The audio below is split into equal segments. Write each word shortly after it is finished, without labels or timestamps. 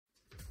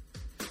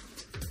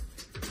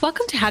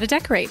Welcome to How to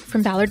Decorate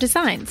from Ballard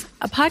Designs,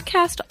 a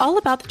podcast all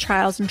about the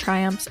trials and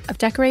triumphs of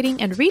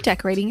decorating and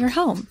redecorating your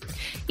home.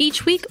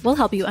 Each week, we'll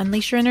help you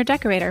unleash your inner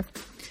decorator.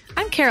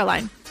 I'm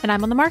Caroline, and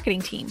I'm on the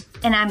marketing team.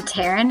 And I'm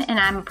Taryn, and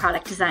I'm a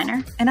product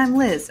designer. And I'm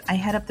Liz. I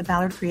head up the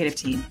Ballard creative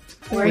team.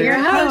 We're your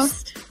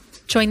host.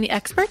 Join the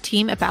expert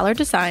team at Ballard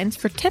Designs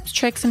for tips,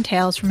 tricks, and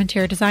tales from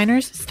interior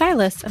designers,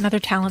 stylists, and other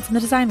talents in the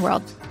design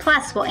world.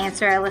 Plus, we'll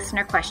answer a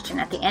listener question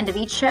at the end of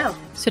each show.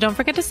 So don't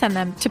forget to send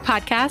them to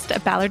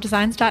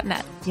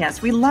podcast@ballarddesigns.net.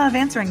 Yes, we love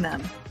answering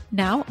them.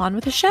 Now, on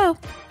with the show.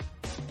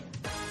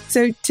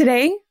 So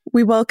today,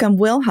 we welcome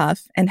Will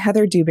Huff and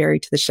Heather Dewberry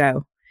to the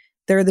show.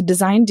 They're the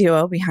design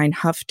duo behind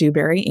Huff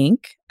Dewberry,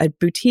 Inc., a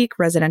boutique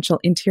residential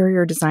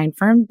interior design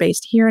firm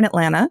based here in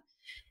Atlanta.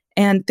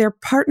 And their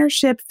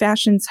partnership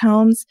fashions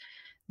homes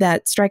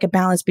that strike a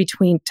balance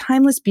between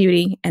timeless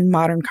beauty and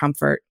modern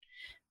comfort.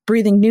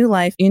 Breathing new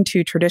life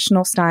into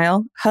traditional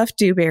style, Huff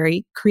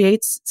Dewberry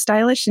creates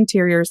stylish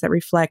interiors that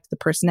reflect the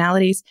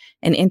personalities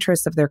and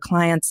interests of their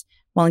clients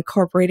while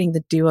incorporating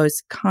the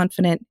duo's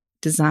confident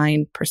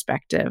design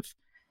perspective.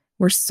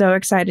 We're so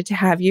excited to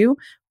have you.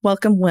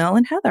 Welcome, Will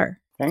and Heather.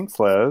 Thanks,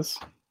 Liz.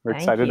 We're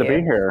excited to be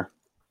here.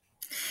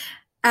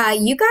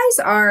 You guys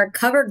are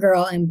cover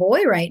girl and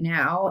boy right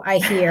now, I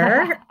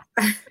hear.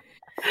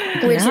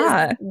 Which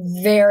is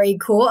very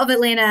cool. Of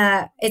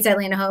Atlanta, it's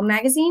Atlanta Home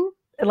Magazine?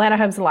 Atlanta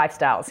Homes and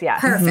Lifestyles, yeah.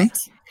 Perfect.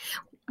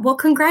 Mm-hmm. Well,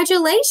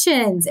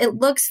 congratulations. It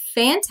looks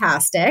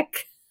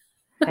fantastic.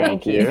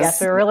 Thank you. Yes,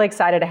 we were really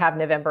excited to have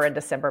November and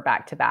December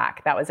back to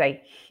back. That was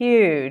a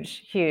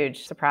huge,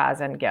 huge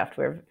surprise and gift.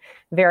 We're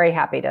very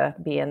happy to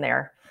be in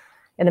there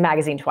in the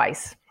magazine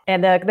twice.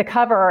 And the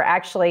cover,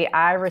 actually,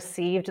 I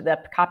received the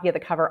copy of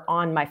the cover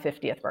on my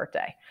 50th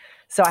birthday.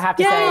 So I have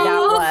to say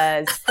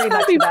that was pretty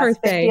much the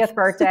best 50th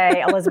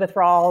birthday. Elizabeth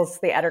Rawls,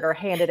 the editor,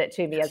 handed it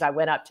to me as I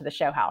went up to the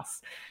show house.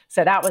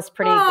 So that was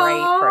pretty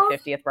great for a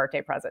 50th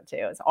birthday present too.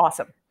 It was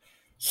awesome.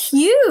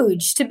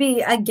 Huge to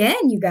be,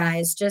 again, you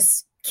guys,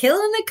 just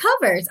killing the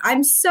covers.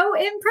 I'm so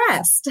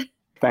impressed.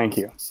 Thank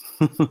you.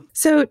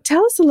 So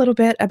tell us a little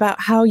bit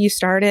about how you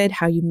started,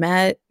 how you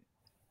met,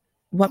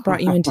 what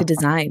brought you into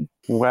design.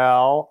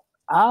 Well,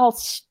 I'll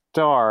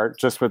start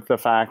just with the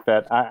fact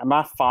that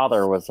my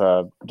father was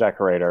a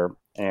decorator.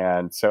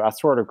 And so I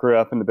sort of grew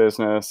up in the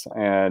business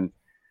and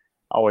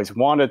always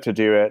wanted to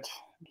do it.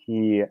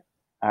 He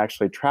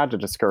actually tried to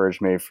discourage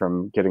me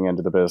from getting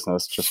into the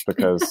business just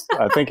because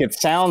I think it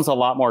sounds a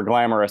lot more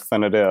glamorous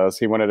than it is.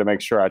 He wanted to make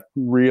sure I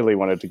really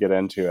wanted to get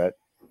into it.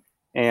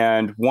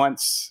 And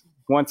once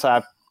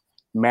I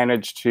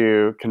managed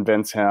to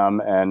convince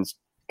him and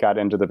got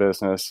into the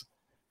business,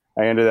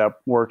 I ended up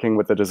working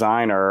with a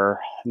designer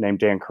named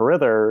Dan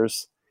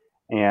Carithers,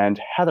 and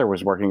Heather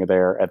was working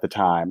there at the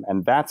time.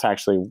 And that's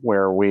actually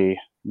where we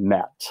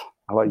met.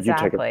 I'll let you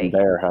take it from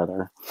there,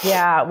 Heather.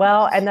 Yeah,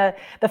 well, and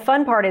the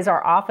fun part is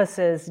our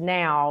offices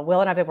now,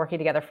 Will and I have been working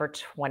together for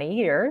 20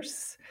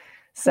 years.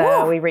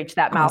 So we reached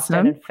that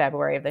milestone in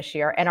February of this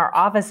year. And our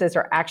offices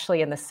are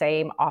actually in the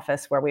same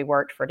office where we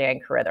worked for Dan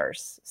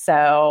Carithers.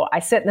 So I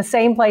sit in the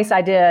same place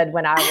I did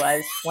when I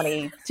was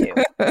 22,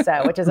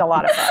 which is a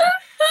lot of fun.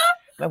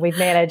 But we've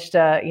managed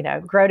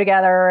to, grow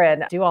together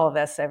and do all of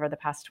this over the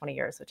past 20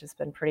 years, which has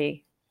been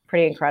pretty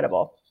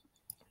incredible.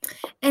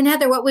 And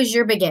Heather, what was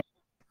your beginning?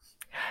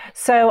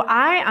 So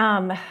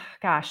I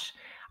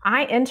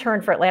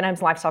interned for Atlanta Homes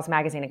Lifestyles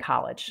magazine in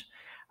college.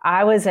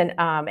 I was an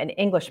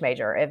English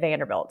major at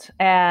Vanderbilt,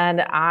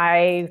 and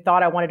I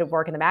thought I wanted to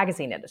work in the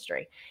magazine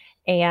industry.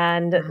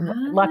 And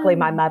luckily,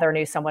 my mother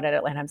knew someone at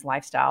Atlanta Homes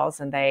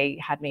Lifestyles, and they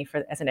had me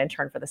as an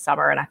intern for the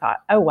summer. And I thought,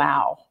 oh,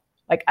 wow,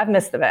 I've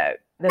missed the boat.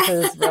 This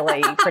is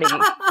really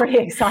pretty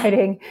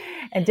exciting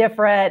and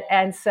different.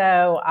 And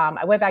so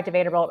I went back to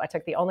Vanderbilt. I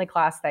took the only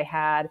class they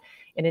had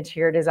in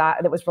interior design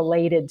that was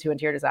related to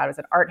interior design. It was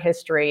an art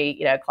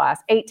history,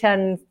 class,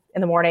 8-10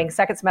 in the morning,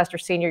 second semester,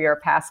 senior year,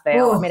 pass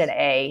fail. I made an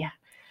A.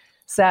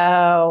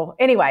 So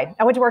anyway,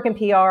 I went to work in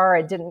PR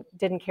and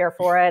didn't care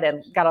for it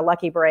and got a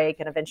lucky break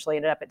and eventually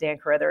ended up at Dan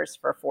Carithers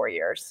for 4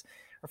 years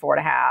or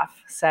 4.5.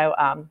 So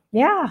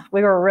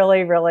we were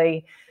really,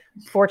 really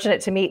fortunate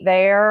to meet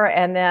there.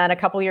 And then a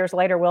couple of years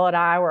later, Will and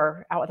I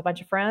were out with a bunch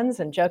of friends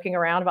and joking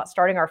around about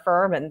starting our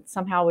firm. And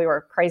somehow we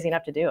were crazy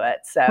enough to do it.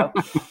 So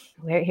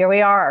here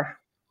we are.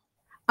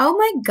 Oh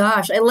my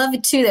gosh. I love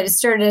it too that it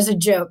started as a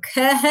joke.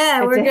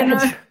 We're going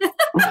to.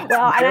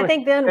 Well, and I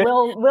think then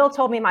Will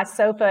told me my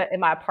sofa in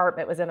my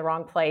apartment was in the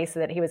wrong place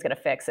and that he was going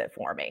to fix it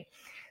for me.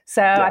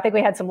 So I think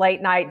we had some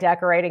late night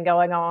decorating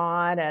going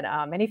on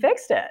and he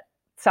fixed it.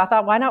 So I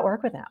thought, why not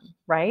work with him?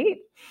 Right?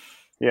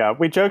 Yeah,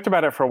 we joked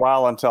about it for a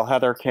while until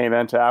Heather came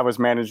into. I was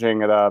managing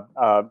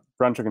the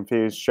Brunswick and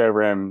Fees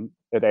showroom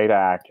at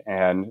ADAC,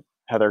 and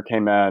Heather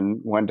came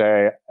in one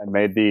day and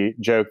made the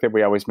joke that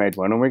we always made,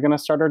 when are we going to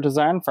start our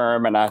design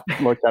firm? And I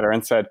looked at her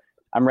and said,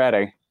 I'm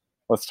ready.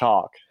 Let's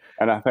talk.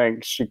 And I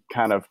think she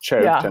kind of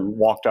choked and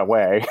walked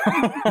away.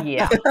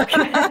 Yeah.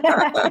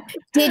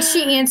 Did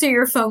she answer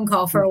your phone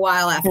call for a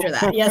while after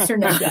that? Yes or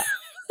no?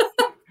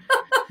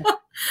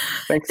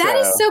 Think That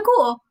is so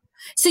cool.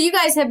 So you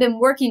guys have been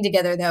working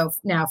together though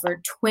now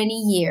for 20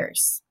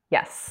 years.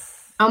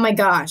 Yes. Oh my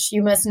gosh,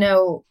 you must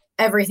know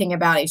everything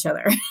about each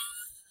other.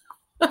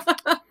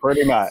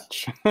 Pretty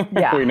much.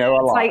 Yeah. We know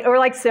a lot. We're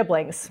like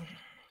siblings.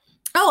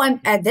 Oh,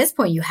 at this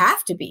point you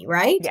have to be,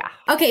 right? Yeah.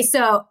 Okay,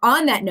 so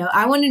on that note,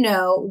 I want to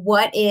know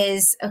what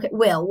is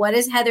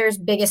Heather's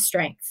biggest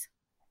strength?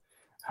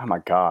 Oh my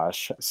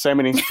gosh, so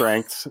many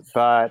strengths,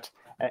 but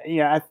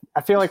I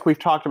feel like we've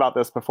talked about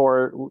this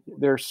before.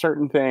 There are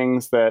certain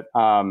things that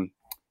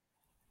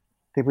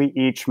we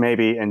each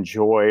maybe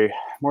enjoy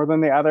more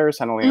than the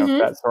others. I don't even know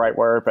if that's the right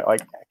word, but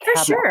like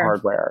cabinet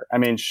hardware. I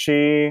mean,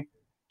 she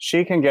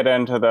can get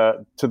into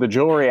the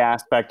jewelry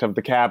aspect of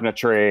the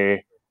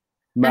cabinetry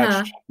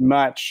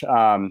much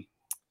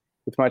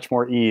with much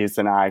more ease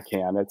than I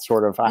can. It's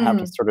sort of, I have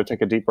to sort of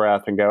take a deep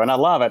breath and go, and I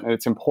love it and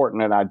it's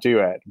important and I do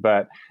it.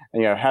 But,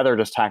 Heather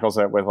just tackles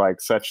it with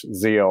like such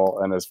zeal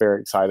and is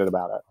very excited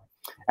about it.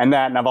 And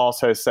I've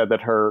also said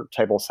that her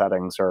table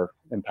settings are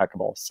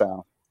impeccable.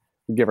 So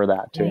give her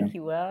that too. Thank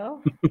you,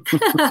 Will.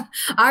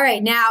 All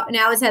right. Now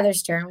it's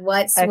Heather's turn.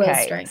 What's Will's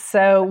strength?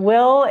 So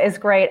Will is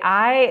great.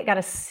 I got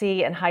a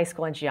C in high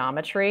school in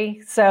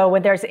geometry. So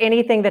when there's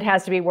anything that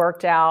has to be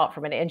worked out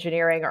from an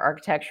engineering or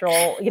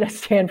architectural,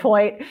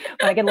 standpoint,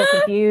 when I get a little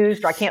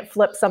confused or I can't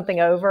flip something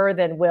over,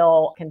 then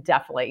Will can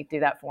definitely do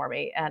that for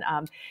me. And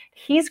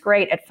he's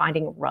great at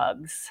finding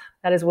rugs.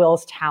 That is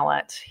Will's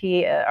talent.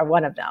 Or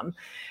one of them.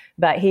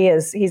 But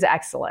he's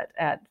excellent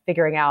at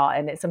figuring out,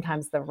 and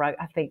sometimes the rug,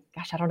 I think,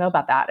 gosh, I don't know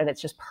about that. And it's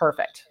just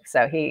perfect.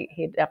 So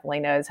he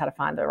definitely knows how to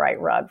find the right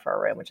rug for a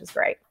room, which is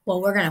great.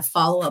 Well, we're going to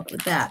follow up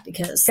with that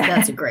because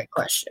that's a great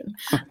question.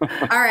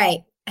 All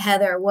right,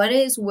 Heather, what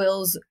is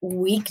Will's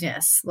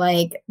weakness?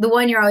 Like the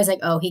one you're always like,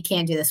 oh, he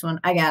can't do this one.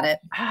 I got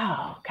it.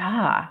 Oh,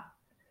 God.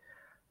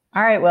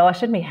 All right. Well, I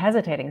shouldn't be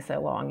hesitating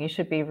so long. You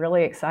should be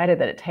really excited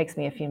that it takes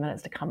me a few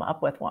minutes to come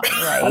up with one,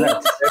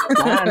 right?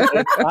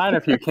 It's fine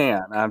if you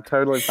can. I'm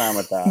totally fine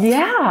with that.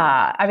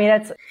 Yeah. I mean,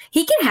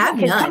 he can have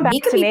none. Come back he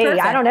can to be me.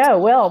 perfect. I don't know.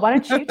 Will, why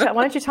don't you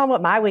tell him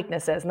what my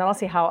weakness is, and then I'll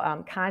see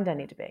how kind I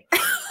need to be.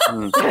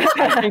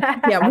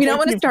 Yeah, we don't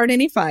want to start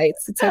any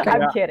fights. It's okay.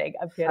 I'm kidding.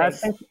 I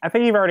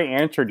think you've already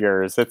answered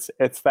yours.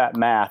 It's that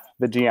math,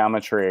 the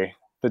geometry,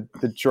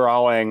 the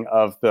drawing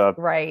of the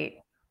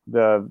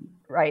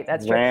Right,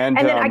 that's true. Random.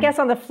 And then I guess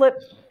on the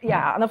flip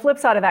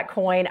side of that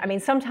coin, I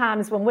mean,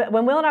 sometimes when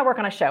Will and I work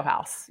on a show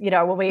house,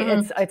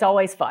 when it's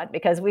always fun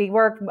because we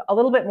work a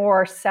little bit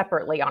more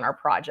separately on our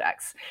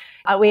projects.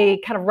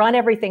 We kind of run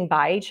everything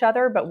by each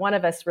other, but one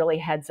of us really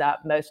heads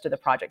up most of the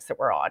projects that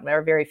we're on. There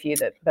are very few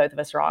that both of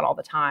us are on all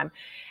the time.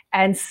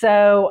 And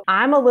so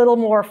I'm a little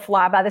more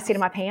fly by the seat of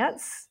my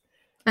pants.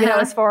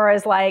 As far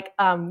as like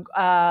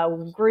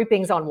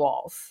groupings on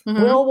walls.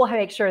 Will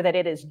make sure that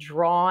it is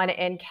drawn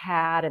in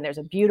CAD and there's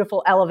a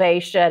beautiful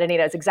elevation and he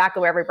knows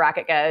exactly where every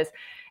bracket goes.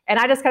 And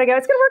I just kind of go,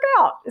 it's going to work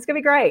out. It's going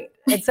to be great.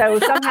 And so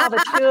somehow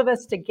the two of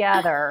us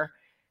together,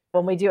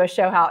 when we do a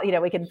show, how,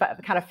 we can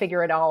kind of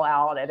figure it all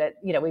out and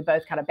we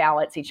both kind of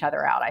balance each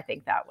other out, I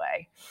think, that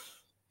way.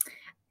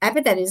 I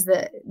bet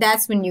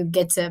that's when you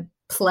get to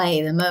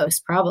play the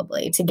most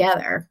probably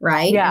together,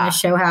 right? Yeah. In a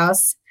show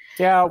house.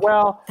 Yeah,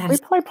 well, we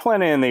play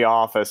plenty in the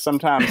office,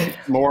 sometimes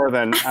more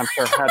than I'm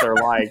sure Heather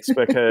likes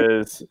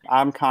because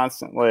I'm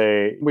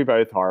we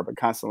both are, but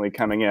constantly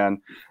coming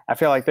in. I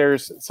feel like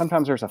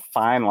sometimes there's a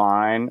fine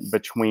line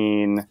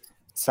between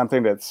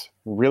something that's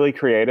really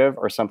creative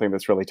or something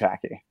that's really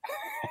tacky.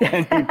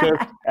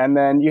 and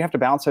then you have to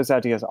bounce those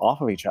ideas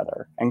off of each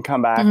other and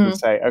come back and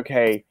say,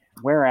 okay,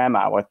 where am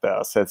I with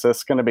this? Is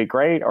this going to be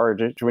great or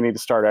do we need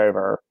to start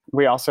over?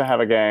 We also have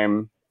a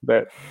game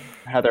that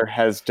Heather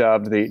has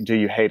dubbed the "Do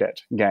You Hate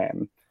It"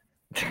 game.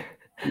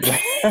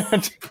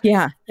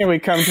 Yeah. And we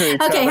come to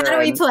each other. Okay, how do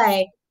we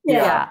play?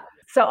 Yeah.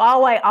 So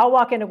I'll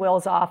walk into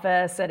Will's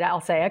office and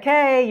I'll say,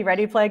 okay, you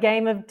ready to play a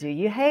game of Do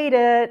You Hate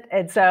It?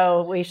 And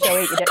so we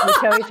show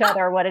each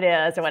other what it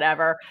is or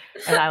whatever.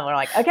 And I'm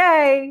like,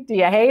 okay, do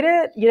you hate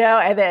it?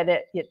 And then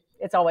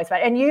it's always fun.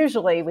 And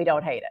usually we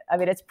don't hate it. I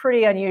mean, it's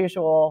pretty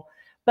unusual.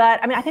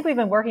 But I mean, I think we've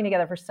been working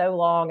together for so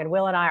long and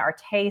Will and I, our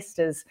taste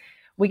is,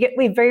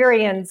 we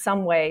vary in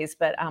some ways,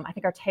 but I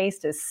think our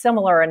taste is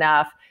similar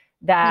enough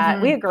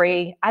that we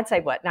agree. I'd say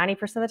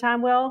 90% of the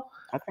time, Will?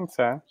 I think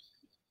so.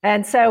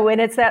 And so when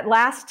it's that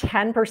last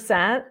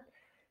 10%,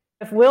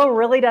 if Will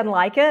really doesn't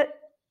like it,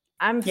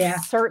 I'm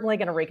certainly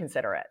going to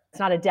reconsider it. It's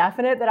not a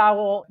definite that I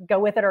will go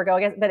with it or go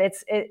against, but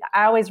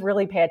I always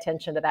really pay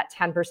attention to that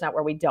 10%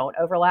 where we don't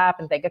overlap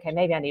and think, okay,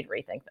 maybe I need to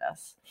rethink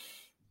this.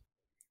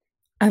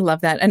 I love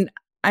that. And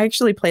I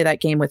actually play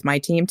that game with my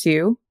team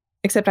too.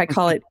 Except I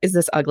call it, is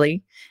this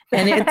ugly?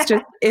 And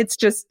it's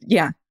just,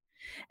 yeah.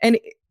 And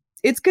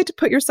it's good to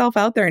put yourself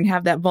out there and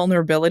have that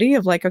vulnerability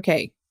of like,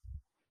 okay,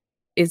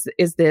 is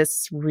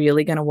this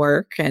really going to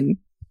work? And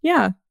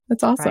yeah,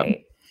 that's awesome.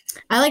 Right.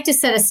 I like to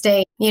set a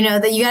stage,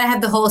 that you got to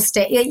have the whole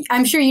stage.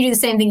 I'm sure you do the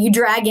same thing. You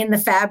drag in the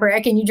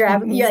fabric and you're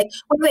like,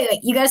 wait,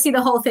 you got to see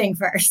the whole thing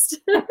first.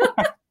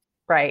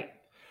 Right.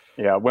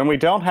 Yeah, when we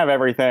don't have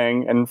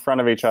everything in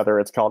front of each other,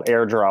 it's called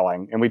air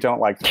drawing, and we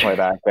don't like to play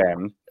that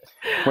game.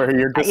 where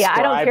you're describing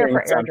I don't care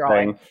for air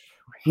drawing.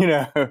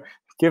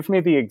 Give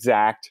me the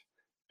exact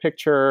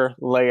picture,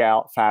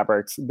 layout,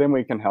 fabrics, then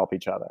we can help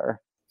each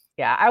other.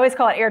 Yeah, I always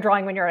call it air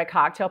drawing when you're at a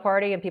cocktail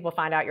party and people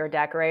find out you're a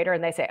decorator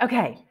and they say,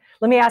 okay,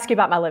 let me ask you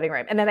about my living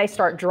room. And then they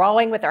start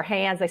drawing with their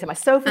hands. They say, my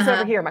sofa's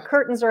over here, my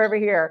curtains are over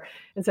here.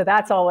 And so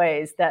that's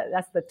always,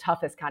 that's the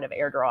toughest kind of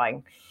air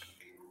drawing.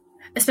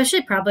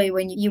 Especially probably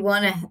when you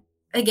want to,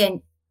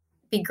 again,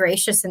 be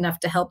gracious enough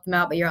to help them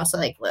out, but you're also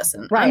like,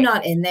 listen, right. I'm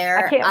not in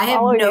there. I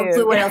have no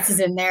clue what else is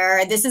in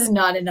there. This is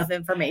not enough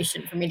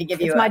information for me to give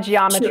you. It's my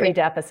geometry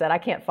deficit. I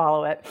can't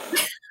follow it.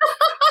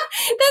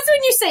 That's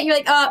when you say, you're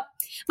like,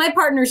 my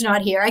partner's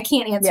not here. I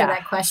can't answer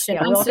that question.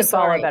 Yeah, Will can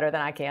follow it better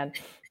than I can.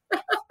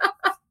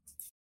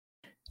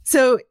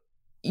 So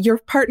your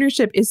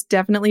partnership is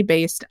definitely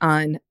based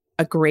on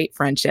a great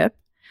friendship,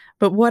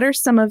 but what are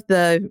some of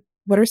the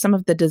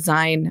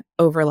design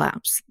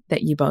overlaps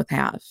that you both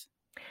have?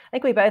 I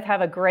think we both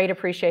have a great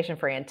appreciation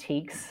for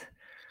antiques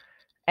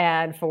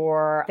and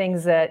for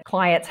things that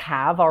clients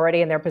have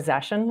already in their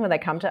possession when they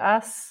come to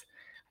us.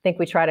 I think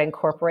we try to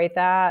incorporate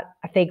that.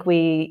 I think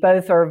we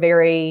both are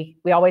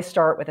we always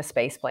start with a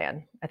space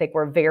plan. I think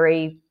we're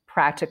very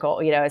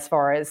practical, as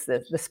far as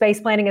the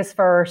space planning is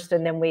first,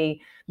 and then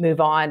we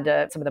move on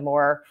to some of the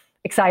more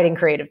exciting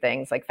creative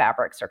things like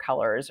fabrics or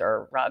colors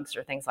or rugs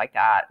or things like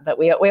that. But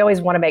we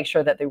always want to make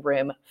sure that the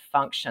room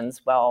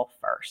functions well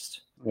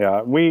first.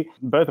 Yeah,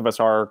 both of us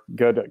are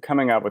good at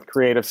coming up with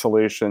creative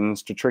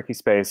solutions to tricky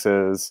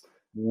spaces.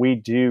 We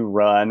do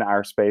run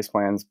our space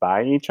plans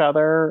by each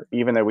other,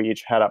 even though we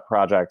each head up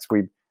projects.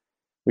 We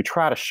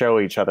try to show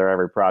each other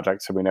every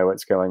project so we know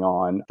what's going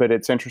on. But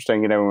it's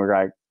interesting,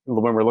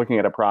 when we're looking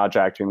at a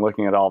project and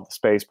looking at all the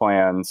space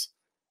plans,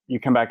 you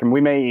come back and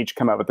we may each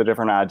come up with a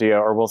different idea,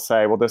 or we'll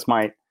say, well, this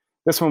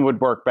one would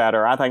work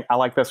better. I think I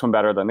like this one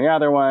better than the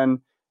other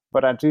one.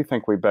 But I do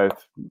think we're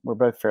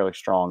both fairly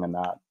strong in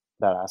that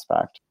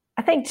aspect.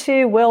 I think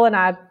too, Will and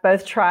I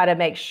both try to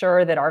make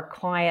sure that our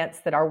clients,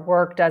 that our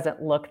work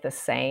doesn't look the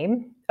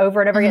same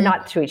over and over again,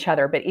 not to each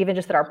other, but even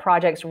just that our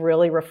projects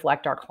really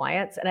reflect our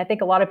clients. And I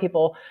think a lot of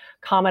people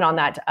comment on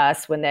that to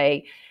us when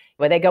they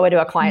go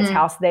into a client's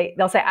house,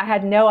 they'll say, I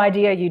had no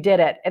idea you did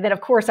it. And then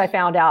of course I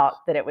found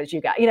out that it was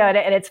you guys,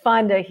 and it's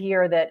fun to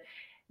hear that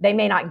they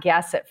may not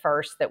guess at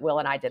first that Will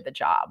and I did the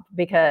job,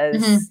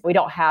 because we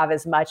don't have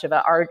as much of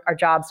our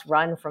jobs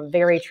run from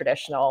very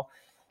traditional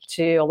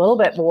to a little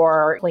bit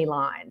more clean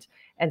lined.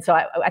 And so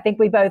I think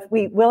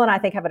Will and I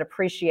think have an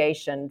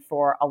appreciation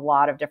for a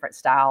lot of different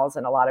styles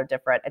and a lot of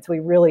different, and so we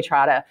really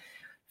try to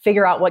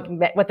figure out what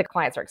the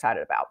clients are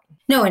excited about.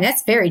 No, and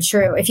that's very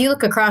true. If you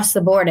look across the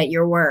board at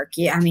your work,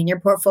 your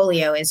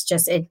portfolio is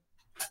just,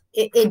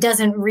 it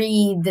doesn't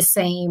read the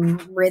same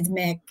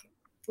rhythmic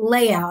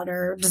layout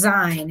or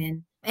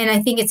design. And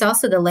I think it's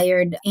also the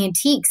layered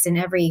antiques in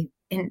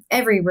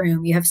every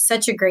room. You have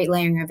such a great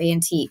layering of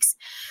antiques.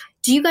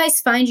 Do you guys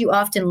find you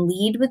often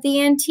lead with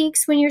the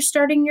antiques when you're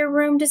starting your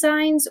room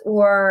designs?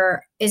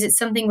 Or is it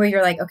something where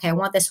you're like, okay, I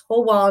want this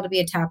whole wall to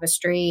be a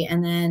tapestry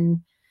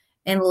and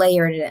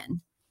layer it in?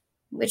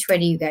 Which way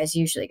do you guys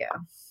usually go?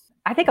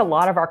 I think a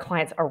lot of our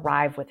clients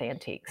arrive with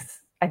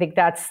antiques. I think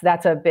that's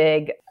a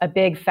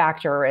big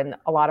factor in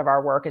a lot of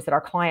our work, is that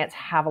our clients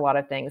have a lot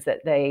of things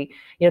that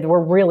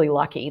we're really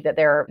lucky that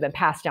they're been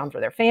passed down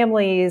through their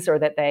families or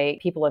that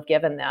people have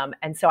given them.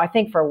 And so I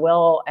think for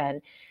Will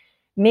and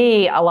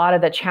me, a lot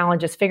of the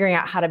challenge is figuring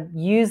out how to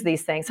use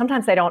these things.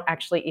 Sometimes they don't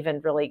actually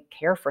even really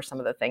care for some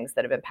of the things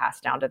that have been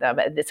passed down to them.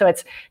 So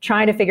it's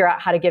trying to figure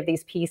out how to give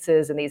these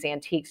pieces and these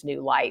antiques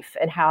new life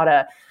and how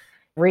to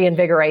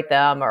reinvigorate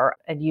them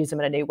and use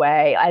them in a new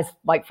way. As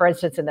like, for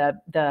instance, in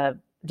the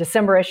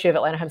December issue of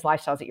Atlanta Homes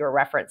Lifestyles that you were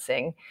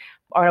referencing,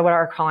 one of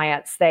our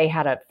clients, they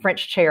had a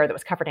French chair that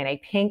was covered in a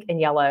pink and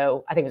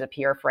yellow, I think it was a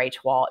Pierre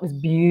Fraiche wall. It was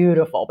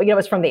beautiful, but it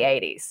was from the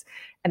 80s.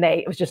 And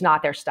it was just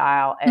not their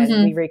style.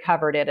 And we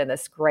recovered it in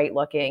this great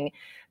looking,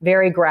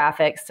 very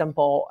graphic,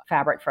 simple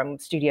fabric from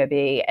Studio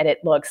B. And it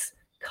looks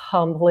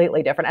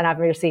completely different. And I've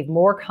received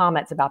more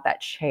comments about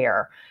that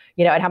chair,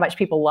 and how much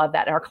people love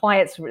that. And our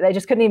clients, they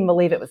just couldn't even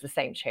believe it was the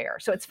same chair.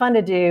 So it's fun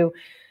to do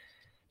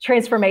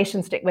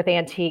transformations with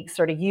antiques,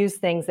 or to use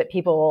things that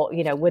people,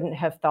 wouldn't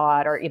have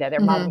thought, or, their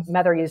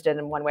mother used it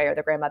in one way or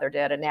their grandmother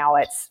did. And now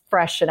it's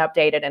fresh and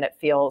updated and it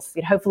feels,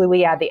 hopefully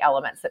we add the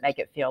elements that make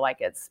it feel like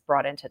it's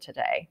brought into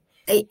today.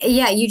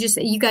 Yeah,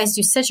 you guys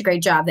do such a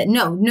great job that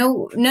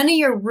none of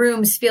your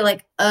rooms feel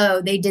like,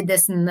 oh, they did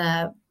this in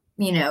the,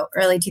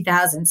 early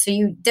 2000s. So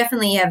you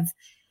definitely have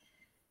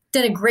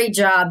done a great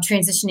job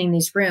transitioning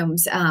these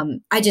rooms.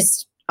 I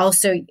just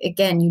also,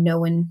 again,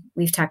 when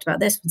we've talked about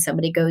this, when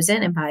somebody goes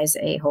in and buys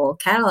a whole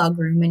catalog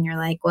room and you're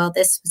like, well,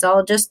 this was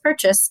all just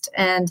purchased.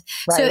 And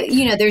so,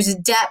 there's a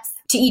depth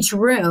to each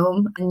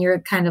room, and your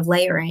kind of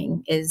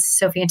layering is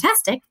so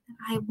fantastic.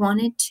 I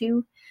wanted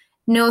to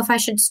know if I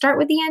should start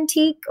with the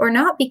antique or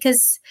not,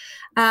 because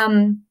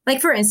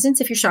like, for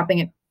instance, if you're shopping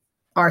at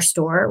our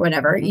store or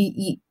whatever,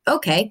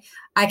 okay,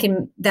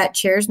 that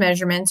chair's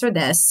measurements are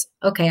this.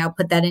 Okay, I'll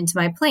put that into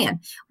my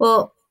plan.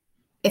 Well,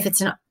 if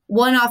it's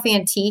one-off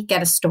antique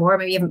at a store.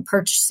 Maybe you haven't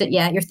purchased it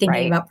yet. You're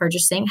thinking about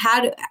purchasing. How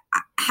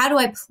do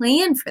I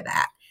plan for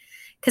that?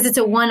 Because it's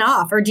a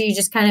one-off, or do you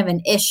just kind of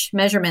an ish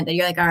measurement that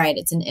you're like, all right,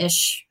 it's an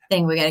ish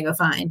thing we got to go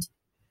find?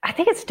 I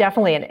think it's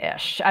definitely an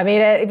ish. I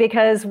mean,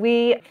 because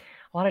a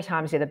lot of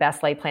times do the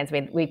best laid plans. I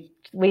mean,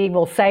 we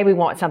will say we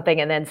want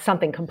something and then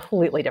something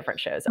completely different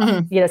shows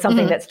up,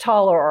 something that's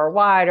taller or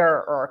wider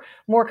or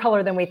more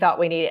color than we thought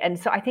we needed. And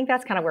so I think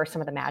that's kind of where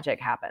some of the magic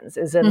happens,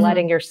 is in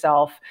letting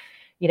yourself,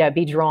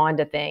 be drawn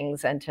to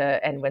things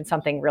and when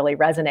something really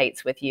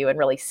resonates with you and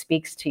really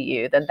speaks to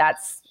you, then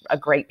that's a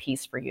great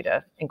piece for you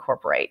to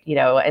incorporate,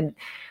 and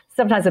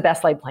sometimes the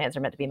best laid plans are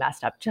meant to be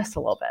messed up just a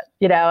little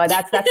bit, and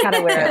that's kind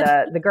of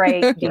where the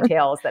great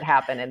details that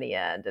happen in the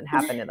end and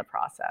happen in the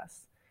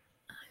process.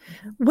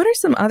 What are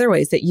some other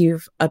ways that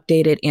you've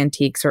updated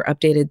antiques or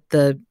updated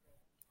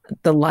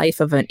the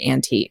life of an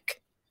antique?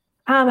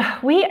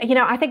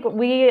 I think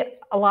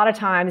a lot of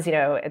times,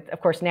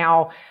 of course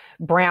now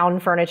brown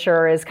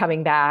furniture is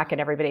coming back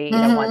and everybody,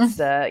 wants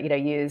to,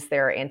 use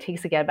their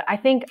antiques again. But I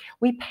think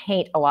we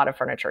paint a lot of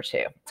furniture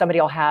too.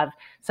 Somebody will have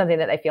something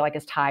that they feel like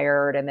is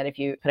tired. And then if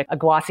you put a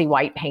glossy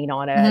white paint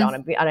on it,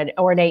 on an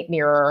ornate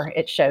mirror,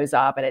 it shows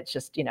up and it's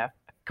just,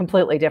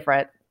 completely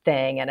different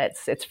thing, and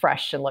it's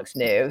fresh and looks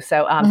new.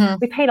 So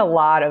we paint a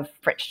lot of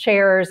French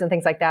chairs and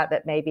things like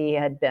that maybe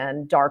had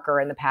been darker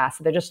in the past.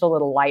 So they're just a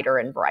little lighter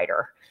and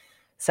brighter.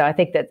 So I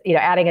think that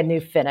adding a new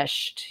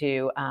finish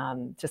to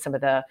some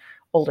of the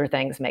older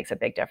things makes a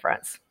big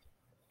difference.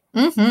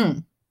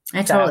 I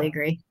totally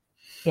agree.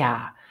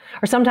 Yeah.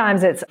 Or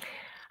sometimes I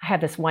had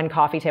this one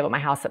coffee table at my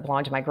house that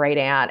belonged to my great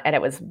aunt, and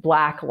it was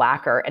black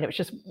lacquer, and it was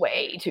just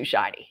way too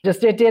shiny.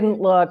 It didn't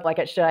look like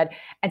it should.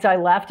 And so I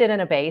left it in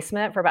a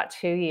basement for about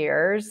 2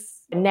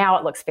 years. And now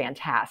it looks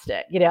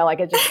fantastic.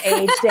 It just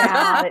aged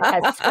down. It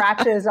has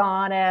scratches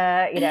on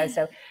it,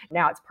 so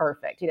now it's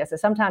perfect. So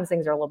sometimes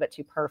things are a little bit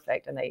too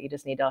perfect, and you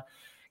just need to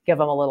give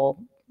them a little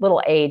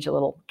age, a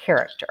little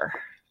character.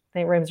 I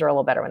think rooms are a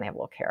little better when they have a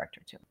little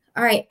character to them.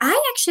 All right.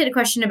 I actually had a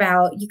question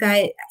about you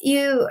guys.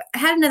 You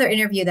had another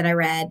interview that I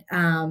read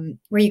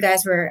where you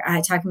guys were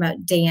talking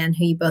about Dan,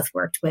 who you both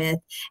worked with,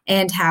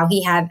 and how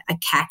he had a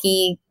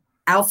khaki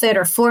outfit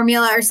or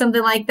formula or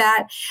something like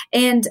that.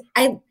 And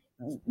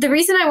the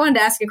reason I wanted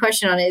to ask a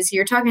question on it is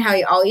you're talking how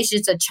he always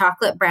used a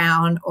chocolate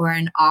brown or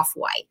an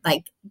off-white.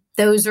 Like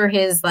those were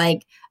his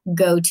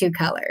go-to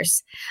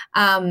colors.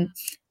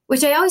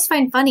 Which I always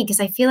find funny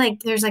because I feel like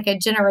there's a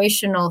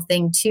generational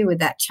thing too with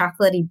that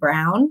chocolatey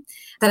brown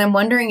that I'm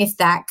wondering if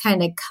that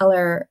kind of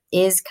color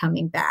is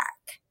coming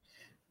back.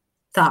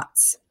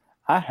 Thoughts?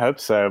 I hope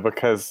so,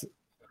 because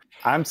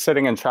I'm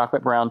sitting in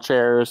chocolate brown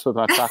chairs with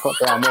my chocolate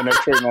brown window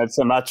treatments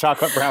and my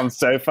chocolate brown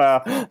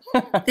sofa.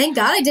 Thank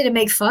God I didn't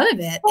make fun of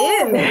it.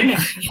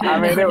 Ew. I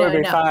mean, it would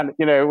be fun.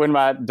 When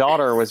my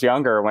daughter was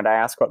younger, when I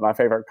asked what my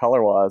favorite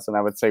color was, and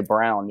I would say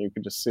brown, you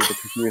could just see the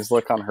confused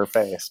look on her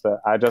face.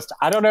 But I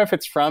don't know if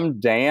it's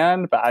from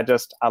Dan, but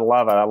I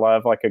love it. I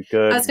love a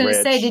good, I was going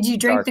to say, did you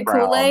drink the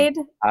Kool-Aid?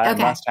 I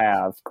must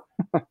have.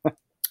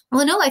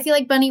 Well, no, I feel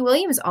like Bunny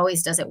Williams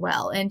always does it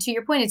well. And to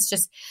your point, it's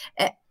just...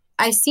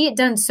 I see it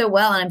done so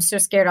well, and I'm so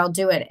scared I'll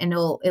do it, and it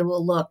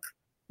will look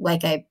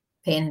like I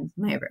painted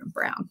my room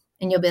brown,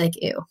 and you'll be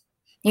like, ew.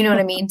 You know what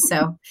I mean?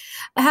 So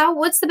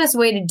what's the best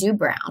way to do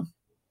brown?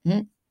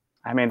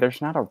 I mean,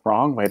 there's not a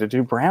wrong way to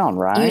do brown,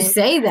 right? You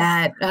say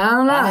that. I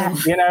don't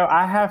know.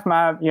 I have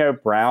my,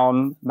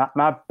 brown,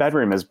 my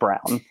bedroom is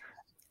brown.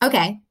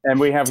 Okay. And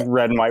we have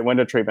red and white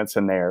window treatments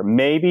in there.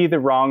 Maybe the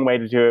wrong way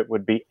to do it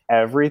would be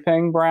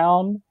everything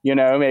brown.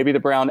 Maybe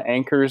the brown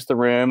anchors the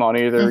room on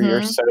either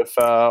your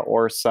sofa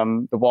or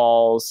the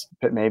walls,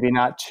 but maybe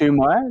not too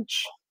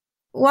much.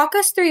 Walk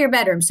us through your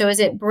bedroom. So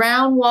is it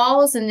brown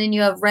walls and then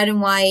you have red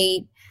and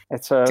white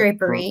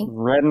drapery?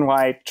 Red and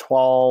white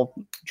toile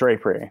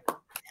drapery.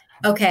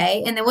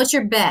 Okay. And then what's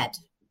your bed?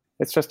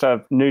 It's just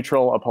a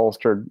neutral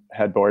upholstered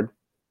headboard.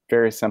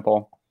 Very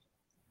simple.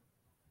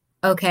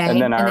 Okay.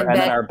 And then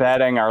our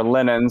bedding, our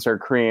linens are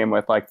cream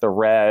with the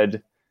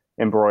red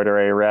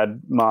embroidery,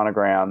 red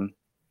monogram.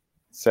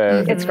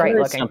 So it's great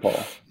looking. Simple.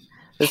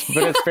 But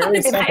it's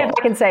very simple. If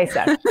I can say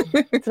so.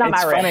 It's not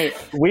my funny.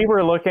 We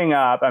were looking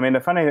up. I mean,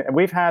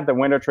 we've had the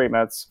window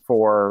treatments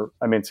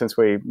since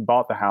we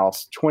bought the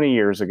house 20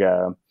 years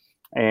ago.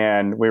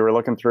 And we were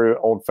looking through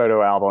old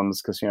photo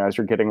albums because, as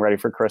you're getting ready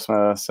for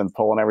Christmas and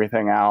pulling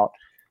everything out,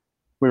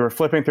 we were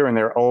flipping through and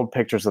there were old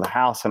pictures of the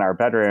house, and our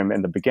bedroom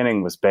in the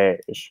beginning was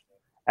beige.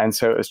 And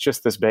so it's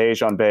just this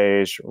beige on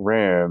beige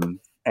room.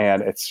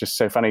 And it's just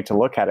so funny to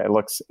look at it.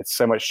 It's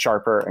so much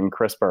sharper and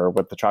crisper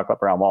with the chocolate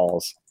brown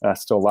walls. I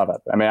still love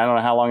it. I mean, I don't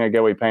know how long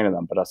ago we painted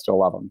them, but I still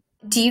love them.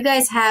 Do you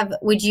guys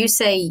would you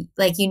say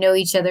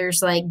each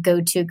other's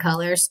go-to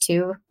colors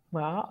too?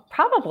 Well,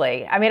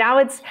 probably. I mean,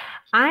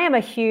 I am a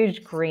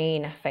huge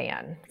green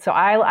fan. So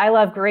I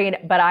love green,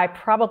 but I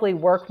probably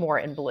work more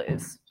in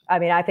blues. I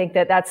mean, I think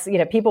that's,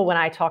 people, when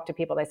I talk to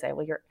people, they say,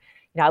 well,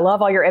 I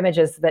love all your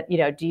images, but,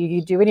 do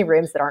you do any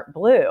rooms that aren't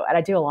blue? And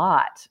I do a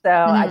lot. So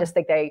I just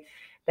think they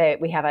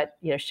we haven't,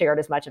 shared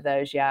as much of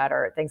those yet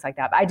or things like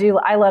that. But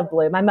I love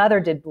blue. My mother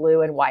did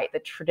blue and white, the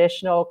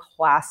traditional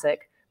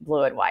classic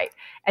blue and white.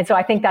 And so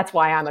I think that's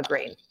why I'm a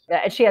green.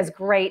 And she has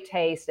great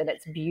taste and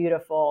it's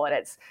beautiful and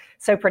it's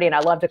so pretty. And I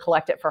love to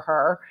collect it for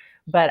her.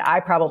 But I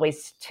probably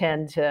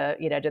tend to,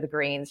 do the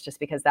greens just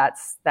because that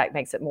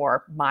makes it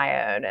more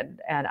my own.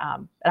 And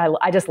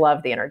I just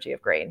love the energy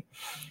of green.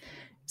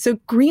 So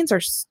greens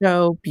are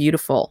so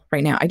beautiful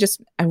right now.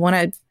 I want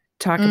to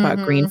talk about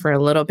green for a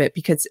little bit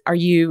because are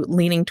you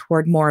leaning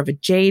toward more of a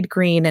jade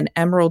green, an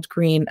emerald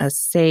green, a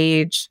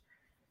sage?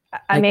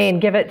 I mean,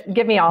 give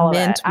me all of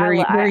it. Where are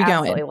you I going?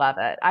 absolutely love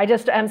it.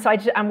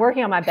 I'm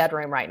working on my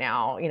bedroom right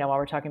now, while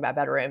we're talking about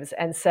bedrooms.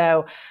 And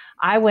so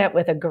I went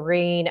with a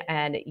green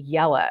and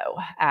yellow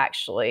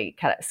actually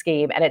kind of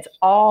scheme, and it's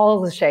all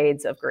the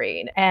shades of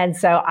green. And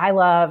so I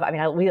love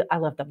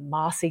the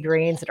mossy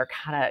greens that are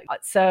kind of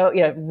so,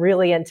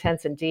 really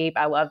intense and deep.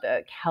 I love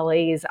the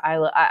Kellys.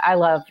 I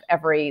love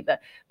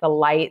the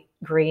light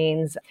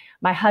greens.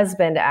 My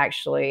husband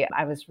actually,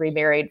 I was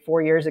remarried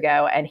 4 years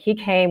ago, and he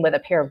came with a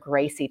pair of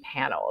Gracie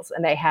panels,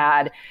 and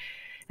that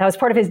was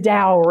part of his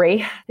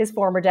dowry, his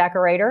former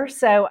decorator.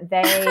 So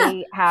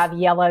they have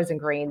yellows and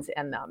greens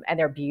in them, and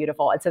they're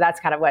beautiful. And so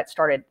that's kind of what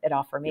started it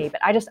off for me. But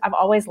I've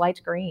always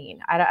liked green.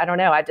 I don't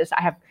know. I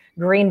have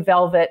green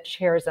velvet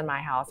chairs in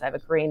my house. I have a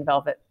green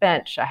velvet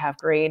bench. I've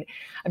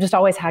just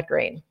always had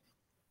green.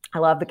 I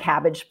love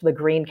the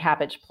green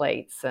cabbage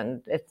plates,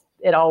 and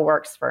it all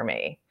works for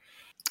me.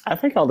 I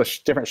think all the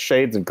different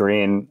shades of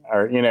green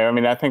are,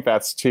 I think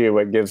that's too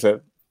what gives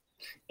it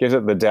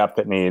the depth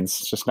it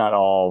needs. It's just not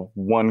all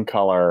one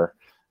color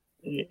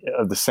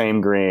of the same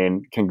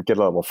green can get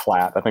a little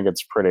flat. I think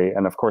it's pretty.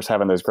 And of course,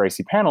 having those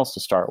Gracie panels to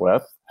start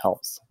with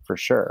helps for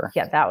sure.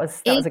 Yeah, that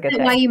was a good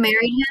thing. Why you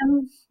married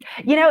him?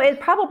 It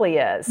probably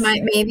is.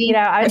 Maybe.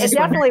 It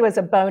definitely was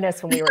a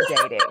bonus when we were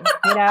dating.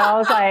 I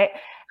was like,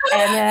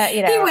 and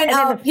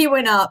then, he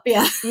went up.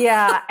 Yeah.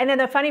 Yeah. And then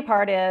the funny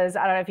part is,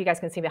 I don't know if you guys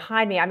can see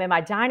behind me, I'm in my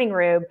dining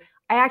room.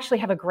 I actually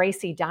have a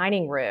Gracie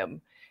dining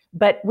room,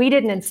 but we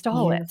didn't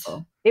install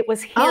Beautiful. it. It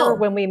was here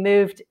when we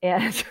moved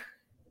in.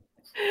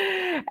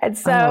 And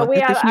so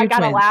I got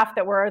to laugh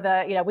that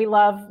we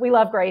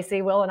love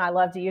Gracie. Will and I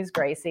love to use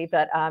Gracie,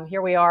 but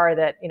here we are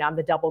that, I'm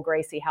the double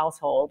Gracie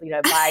household,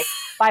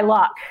 by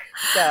luck.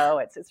 So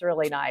it's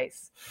really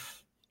nice.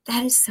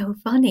 That is so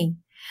funny.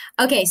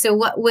 Okay. So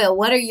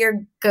what are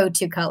your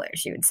go-to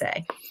colors, you would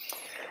say?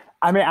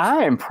 I mean,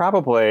 I am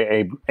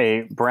probably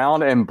a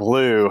brown and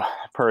blue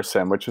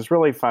person, which is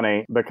really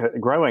funny because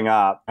growing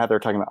up, Heather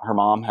talking about her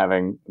mom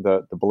having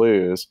the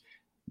blues.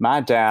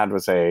 My dad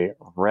was a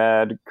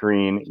red,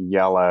 green,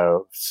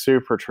 yellow,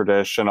 super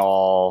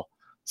traditional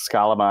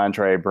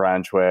Scalabandre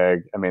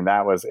Brunswick. I mean,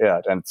 that was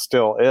it and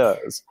still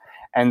is.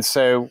 And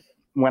so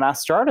when I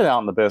started out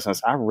in the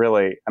business, I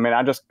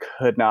just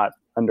could not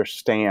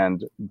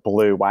understand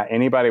blue, why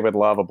anybody would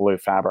love a blue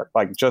fabric,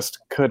 like just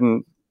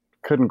couldn't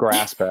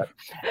grasp it.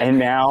 And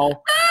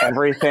now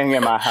everything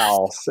in my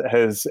house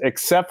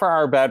except for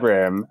our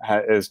bedroom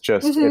is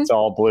just, it's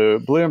all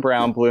blue and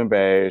brown, blue and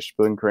beige,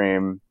 blue and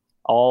cream,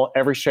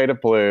 every shade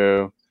of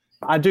blue.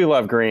 I do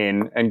love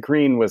green, and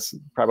green was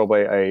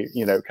probably a,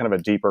 kind of a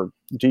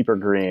deeper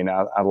green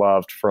I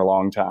loved for a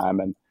long time.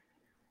 And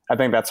I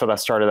think that's what I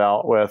started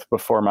out with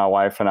before my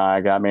wife and I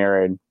got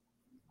married.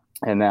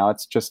 And now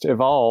it's just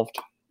evolved.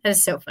 That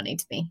is so funny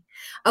to me.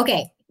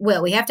 Okay,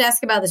 Will, we have to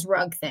ask about this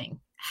rug thing.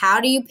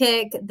 How do you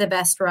pick the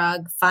best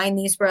rug? Find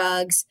these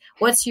rugs?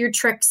 What's your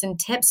tricks and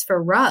tips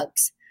for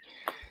rugs?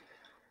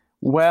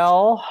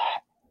 Well,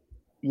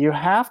 you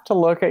have to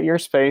look at your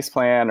space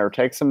plan or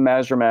take some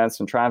measurements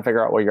and try and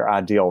figure out what your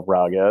ideal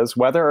rug is.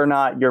 Whether or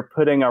not you're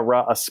putting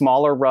a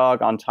smaller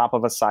rug on top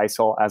of a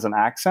sisal as an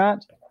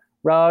accent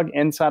rug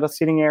inside a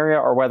seating area,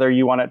 or whether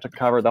you want it to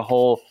cover the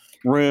whole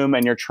room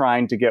and you're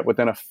trying to get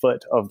within a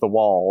foot of the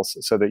walls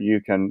so that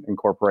you can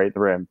incorporate the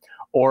room,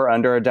 or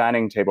under a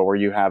dining table where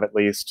you have at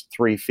least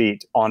 3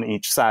 feet on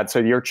each side so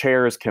your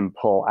chairs can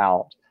pull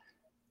out.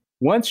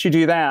 Once you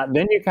do that,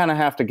 then you kind of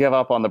have to give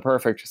up on the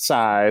perfect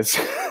size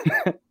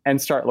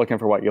and start looking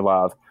for what you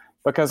love,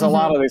 because a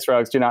lot of these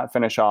rugs do not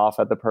finish off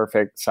at the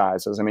perfect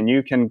sizes. I mean,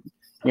 you can,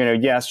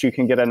 yes, you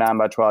can get a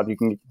 9x12, you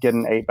can get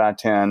an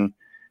 8x10,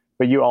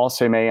 but you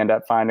also may end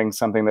up finding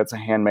something that's a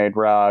handmade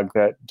rug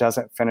that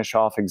doesn't finish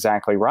off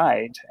exactly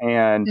right.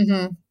 And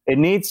it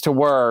needs to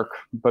work,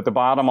 but the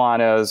bottom line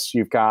is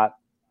you've got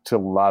to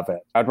love it.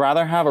 I'd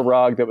rather have a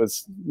rug that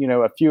was,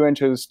 a few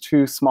inches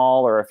too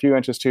small or a few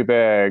inches too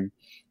big,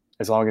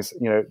 as long as,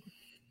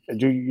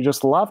 you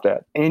just loved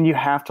it. And you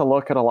have to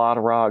look at a lot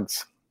of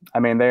rugs. I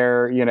mean,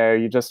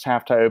 you just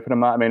have to open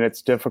them up. I mean,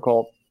 it's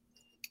difficult,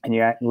 and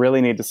you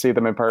really need to see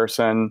them in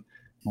person,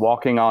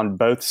 walking on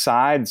both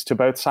sides of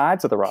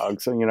the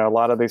rugs. And, a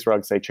lot of these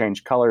rugs, they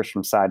change colors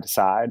from side to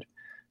side.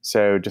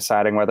 So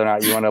deciding whether or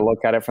not you want to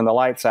look at it from the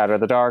light side or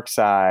the dark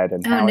side,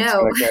 and how it's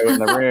going to go in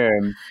the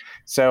room.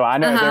 So I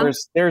know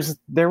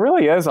there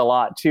really is a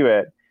lot to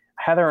it.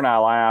 Heather and I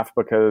laugh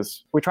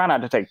because we try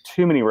not to take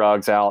too many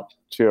rugs out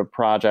to a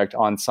project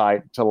on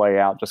site to lay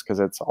out just because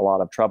it's a lot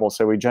of trouble.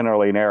 So we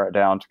generally narrow it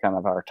down to kind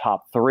of our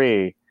top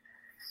 3.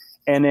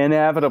 And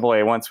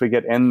inevitably, once we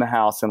get in the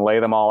house and lay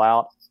them all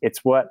out,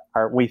 it's what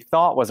we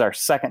thought was our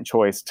second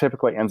choice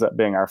typically ends up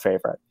being our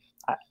favorite.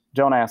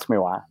 Don't ask me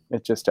why.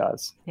 It just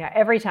does. Yeah,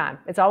 every time.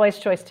 It's always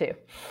choice 2.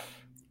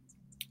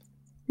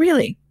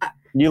 Really?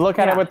 You look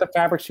at it with the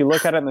fabrics, you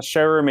look at it in the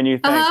showroom, and you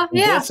think,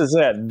 this is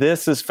it.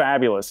 This is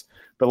fabulous.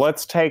 But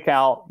let's take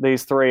out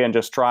these 3 and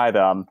just try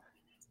them.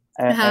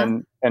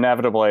 And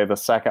inevitably, the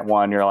second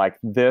one, you're like,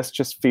 this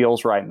just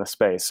feels right in the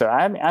space. So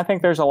I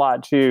think there's a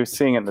lot to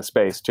seeing it in the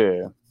space,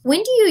 too.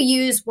 When do you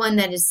use one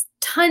that is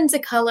tons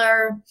of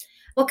color?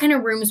 What kind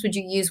of rooms would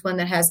you use one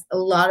that has a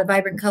lot of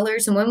vibrant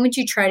colors? And when would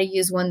you try to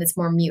use one that's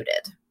more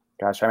muted?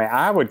 Gosh, I mean,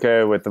 I would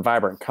go with the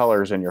vibrant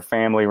colors in your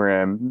family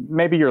room,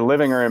 maybe your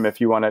living room if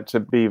you want it to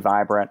be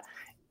vibrant.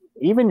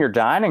 Even your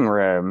dining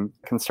room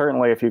can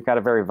certainly, if you've got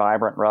a very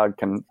vibrant rug,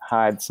 can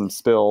hide some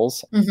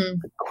spills.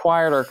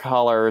 Quieter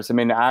colors, I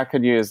mean, I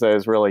could use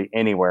those really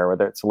anywhere,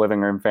 whether it's a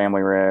living room,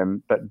 family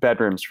room, but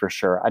bedrooms for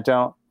sure.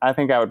 I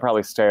think I would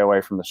probably stay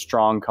away from the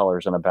strong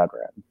colors in a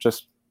bedroom,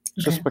 just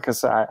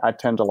because I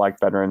tend to like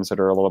bedrooms that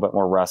are a little bit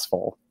more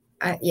restful.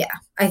 Yeah,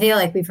 I feel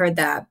like we've heard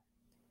that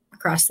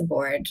across the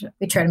board.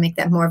 We try to make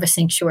that more of a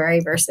sanctuary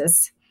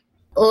versus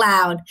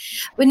loud.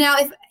 But now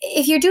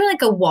if you're doing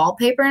like a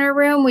wallpaper in a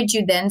room, would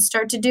you then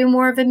start to do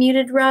more of a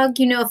muted rug?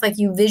 You know, if like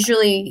you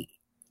visually,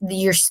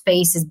 your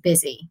space is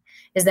busy,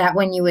 is that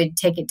when you would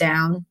take it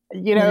down?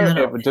 You know,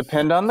 it would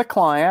depend on the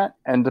client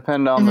and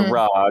depend on the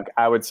rug.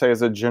 I would say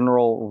as a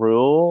general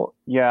rule,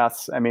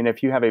 yes. I mean,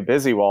 if you have a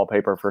busy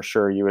wallpaper, for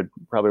sure, you would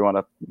probably want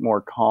a more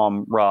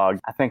calm rug.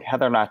 I think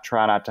Heather and I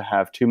try not to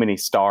have too many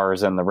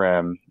stars in the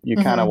room. You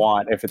kind of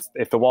want,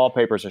 if the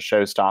wallpaper is a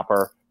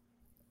showstopper,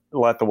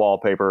 let the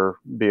wallpaper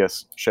be a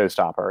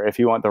showstopper. If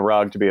you want the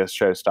rug to be a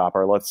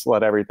showstopper, let's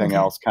let everything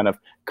else kind of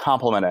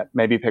complement it.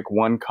 Maybe pick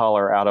one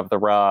color out of the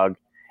rug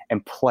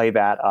and play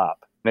that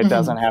up. And it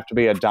doesn't have to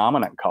be a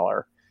dominant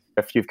color.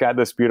 If you've got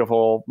this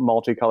beautiful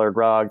multicolored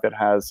rug that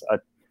has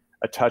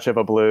a touch of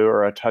a blue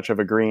or a touch of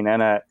a green in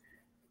it,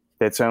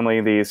 that's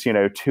only these,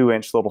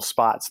 2-inch little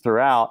spots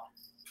throughout,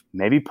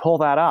 maybe pull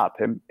that up.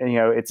 And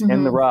it's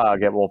in the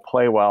rug. It will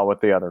play well with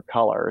the other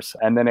colors.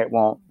 And then it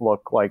won't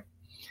look like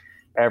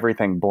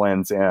everything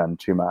blends in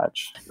too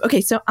much.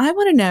 Okay, so I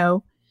want to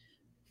know,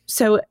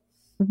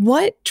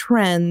 what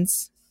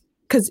trends,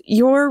 because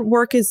your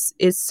work is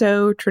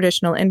so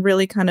traditional and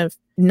really kind of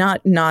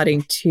not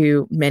nodding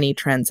to many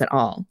trends at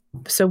all.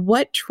 So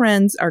what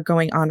trends are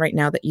going on right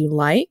now that you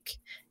like?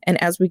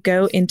 And as we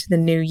go into the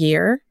new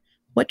year,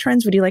 what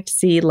trends would you like to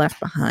see left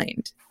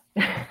behind?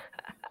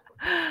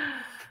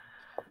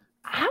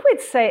 I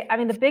would say,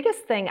 the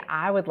biggest thing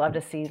I would love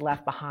to see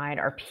left behind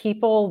are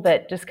people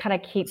that just kind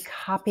of keep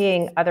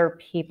copying other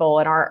people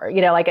and are,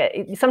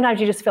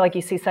 sometimes you just feel like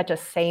you see such a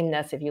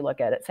sameness if you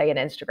look at it, say, an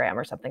Instagram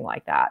or something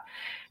like that.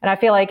 And I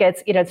feel like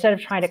it's, instead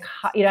of trying to,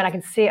 and I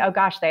can see, oh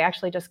gosh, they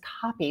actually just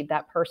copied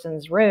that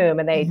person's room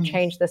and they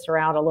changed this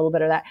around a little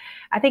bit of that.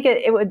 I think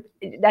it would,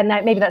 and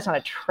maybe that's not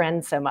a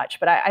trend so much,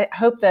 but I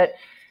hope that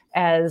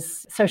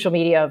as social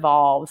media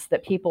evolves,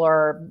 that people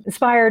are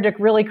inspired to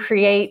really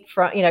create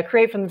from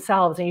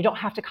themselves, and you don't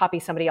have to copy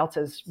somebody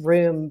else's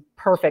room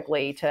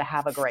perfectly to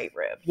have a great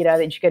room.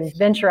 That you can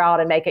venture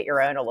out and make it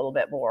your own a little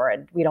bit more,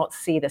 and we don't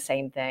see the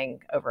same thing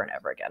over and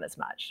over again as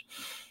much.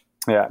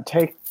 Yeah,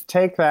 take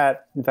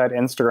that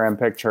Instagram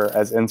picture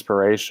as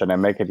inspiration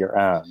and make it your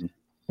own.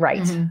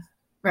 Right.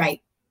 Right.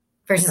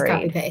 Versus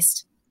copy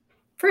paste.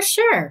 For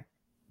sure.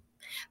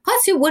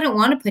 Plus, who wouldn't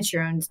want to put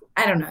your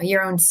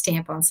own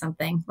stamp on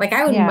something? Like,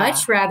 I would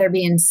much rather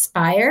be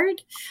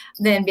inspired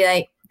than be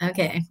like,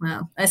 okay,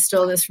 well, I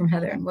stole this from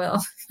Heather and Will.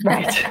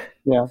 Right.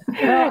 Yeah.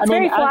 It's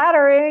very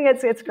flattering.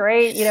 It's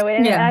great,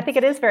 and I think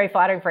it is very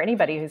flattering for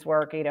anybody whose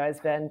work, has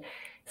been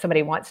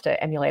somebody wants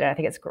to emulate it. I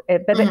think it's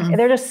great. But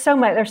there's so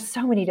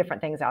many different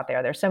things out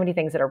there. There's so many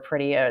things that are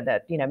pretty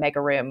that, make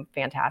a room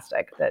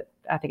fantastic, that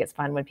I think it's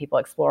fun when people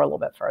explore a little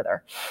bit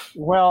further.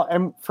 Well,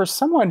 and for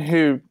someone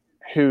who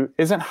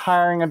isn't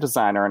hiring a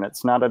designer, and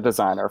it's not a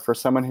designer, for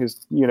someone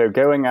who's,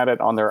 going at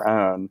it on their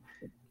own,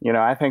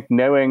 I think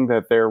knowing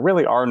that there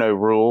really are no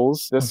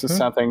rules, this is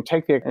something,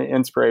 take the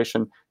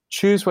inspiration,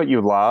 choose what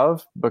you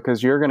love,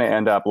 because you're going to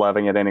end up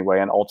loving it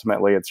anyway. And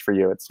ultimately it's for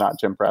you. It's not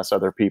to impress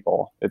other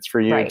people. It's for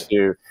you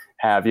to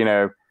have,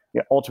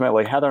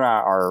 ultimately Heather and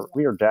I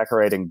we are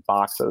decorating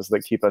boxes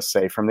that keep us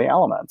safe from the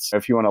elements.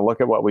 If you want to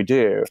look at what we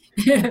do,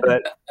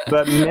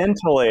 but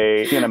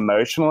mentally and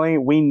emotionally,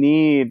 we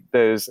need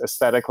those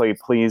aesthetically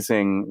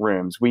pleasing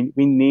rooms. We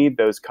need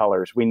those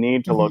colors. We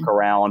need to look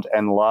around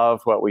and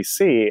love what we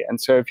see. And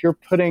so if you're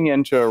putting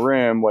into a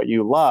room what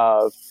you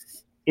love,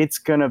 it's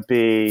going to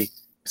be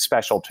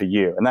special to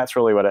you. And that's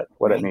really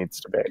what it needs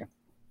to be.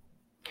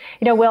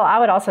 Will, I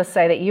would also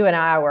say that you and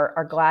I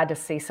are glad to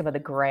see some of the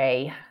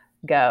gray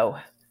go.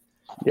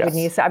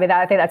 Yes. I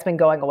think that's been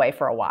going away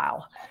for a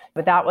while.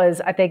 But that was,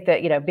 I think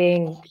that,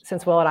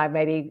 since Will and I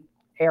maybe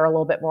err a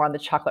little bit more on the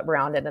chocolate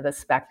brown end of the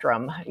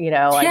spectrum,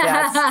 like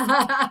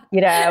that's,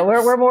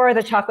 we're more of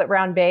the chocolate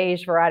brown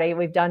beige variety.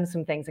 We've done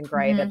some things in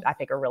gray that I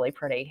think are really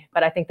pretty,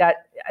 but I think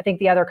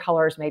the other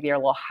colors maybe are a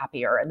little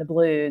happier, and the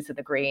blues and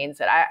the greens.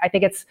 And I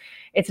think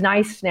it's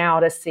nice now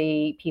to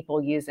see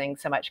people using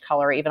so much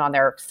color, even on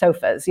their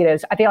sofas.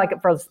 I feel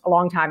like for a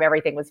long time,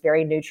 everything was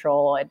very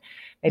neutral and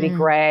maybe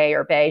gray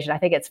or beige. And I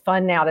think it's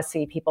fun now to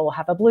see people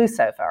have a blue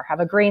sofa or have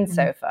a green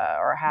sofa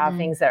or have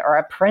things that are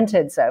a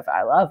printed sofa.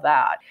 I love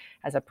that,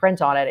 has a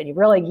print on it. And you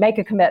really make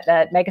a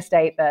commitment, make a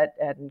statement,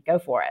 and go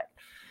for it.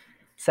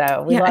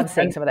 So we love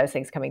seeing some of those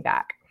things coming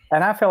back.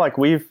 And I feel like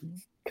we've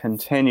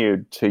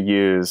continued to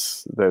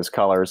use those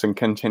colors and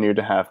continue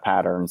to have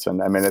patterns.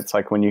 And I mean, it's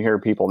like when you hear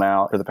people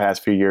now for the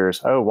past few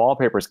years, oh,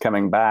 wallpaper's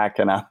coming back.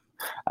 And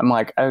I'm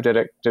like, oh, did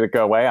it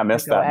go away? I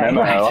missed that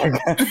memo.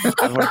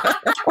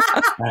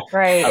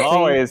 Right. I've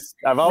always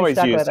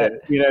used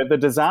it. The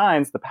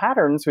designs, the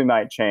patterns, we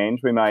might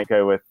change. We might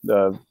go with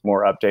the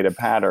more updated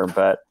pattern.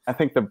 But I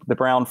think the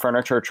brown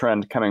furniture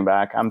trend coming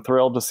back, I'm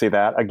thrilled to see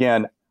that.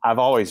 Again, I've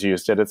always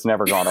used it. It's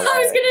never gone away. I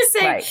was going to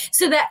say,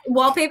 so that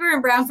wallpaper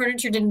and brown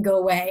furniture didn't go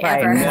away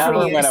ever.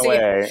 Never went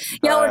away.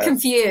 Y'all were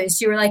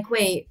confused. You were like,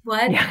 wait,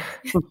 what? Yeah.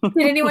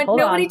 Did anyone?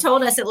 Nobody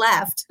told us it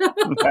left.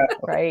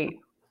 Right.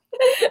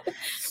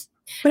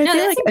 But no,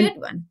 that's a good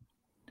one.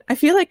 I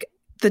feel like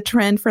the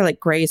trend for like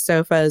gray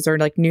sofas or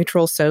like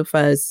neutral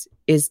sofas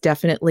is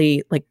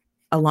definitely like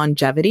a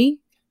longevity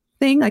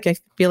thing. Like I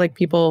feel like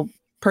people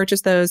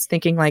purchase those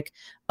thinking like,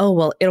 oh,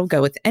 well, it'll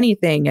go with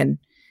anything.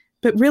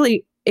 But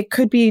really, it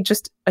could be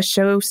just a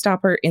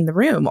showstopper in the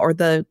room or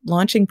the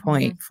launching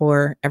point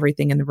for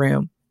everything in the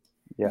room.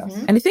 Yes.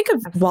 And I think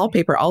of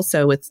wallpaper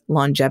also with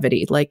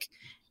longevity. Like,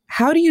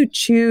 how do you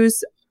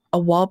choose a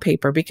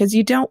wallpaper? Because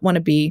you don't want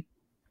to be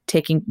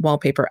taking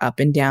wallpaper up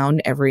and down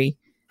every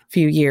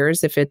few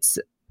years if it's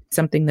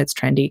something that's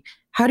trendy.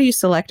 How do you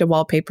select a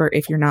wallpaper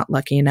if you're not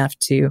lucky enough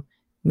to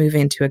move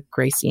into a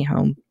Gracie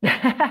home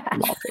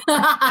wallpaper?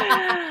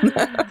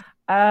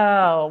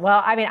 Oh,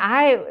 well, I mean,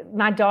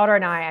 my daughter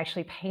and I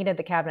actually painted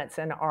the cabinets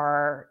in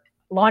our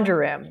laundry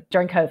room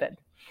during COVID.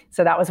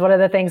 So that was one of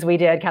the things we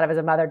did kind of as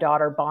a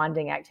mother-daughter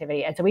bonding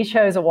activity. And so we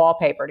chose a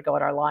wallpaper to go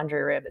in our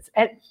laundry room.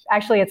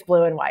 It's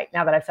blue and white.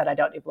 Now that I've said I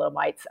don't do blue and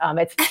whites,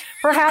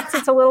 perhaps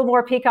it's a little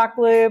more peacock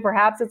blue,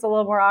 perhaps it's a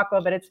little more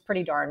aqua, but it's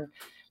pretty darn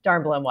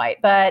blue and white.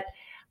 But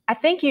I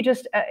think you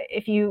just,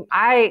 if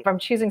I'm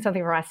choosing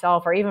something for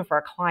myself or even for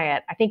a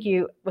client, I think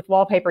with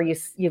wallpaper, you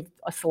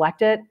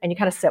select it and you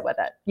kind of sit with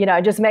it,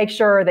 just make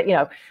sure that,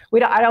 we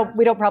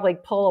don't probably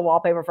pull a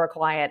wallpaper for a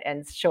client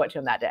and show it to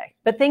them that day,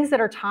 but things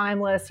that are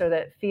timeless or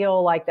that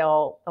feel like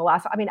they'll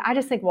last. I mean, I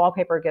just think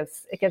wallpaper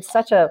gives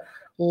such a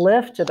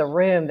lift to the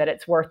room that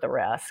it's worth the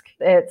risk.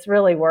 It's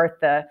really worth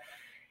the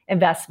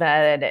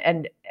investment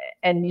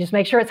and you just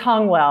make sure it's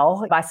hung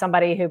well by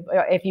somebody who,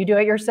 if you do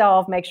it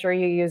yourself, make sure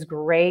you use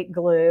great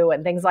glue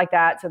and things like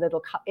that so that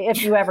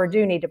if you ever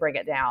do need to bring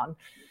it down,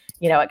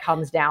 it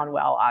comes down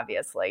well,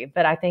 obviously.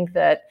 But I think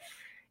that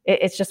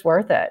it's just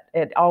worth it.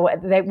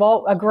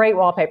 A great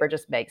wallpaper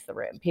just makes the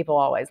room. People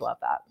always love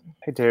that.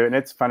 They do. And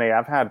it's funny.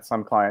 I've had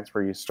some clients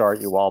where you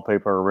start, you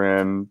wallpaper a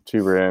room,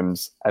 2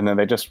 rooms, and then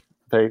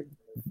it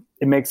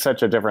makes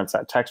such a difference,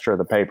 that texture of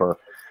the paper.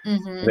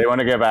 Mm-hmm. They want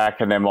to go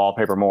back and then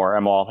wallpaper more,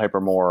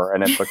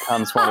 and it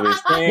becomes one of these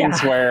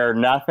things where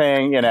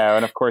nothing, and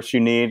of course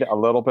you need a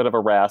little bit of a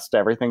rest.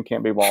 Everything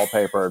can't be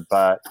wallpapered,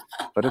 but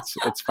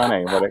it's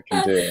funny what it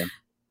can do.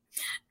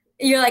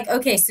 You're like,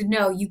 okay, so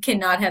no, you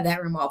cannot have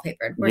that room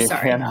wallpapered. We're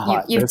sorry.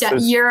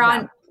 You're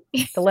on.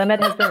 The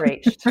limit has been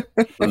reached.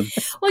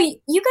 Well,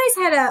 you guys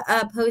had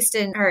a post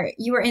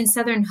you were in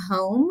Southern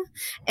Home,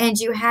 and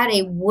you had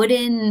a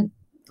wooden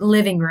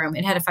living room.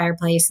 It had a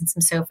fireplace and some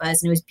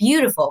sofas, and it was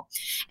beautiful.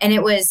 And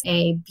it was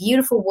a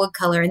beautiful wood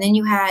color. And then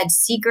you had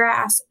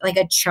seagrass, like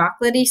a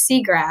chocolatey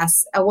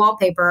seagrass, a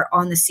wallpaper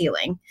on the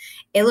ceiling.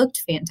 It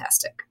looked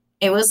fantastic.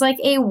 It was like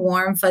a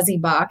warm, fuzzy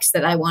box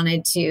that I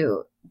wanted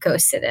to go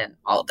sit in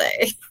all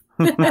day.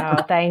 Oh,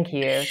 thank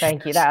you.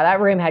 That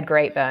room had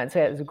great bones.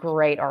 It was a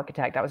great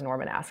architect. That was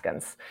Norman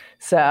Askins.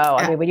 So,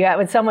 I mean,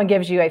 when someone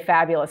gives you a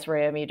fabulous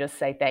room, you just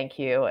say thank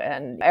you,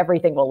 and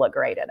everything will look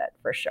great in it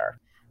for sure.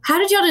 How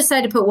did y'all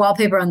decide to put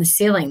wallpaper on the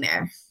ceiling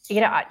there?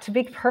 To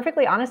be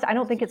perfectly honest, I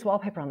don't think it's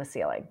wallpaper on the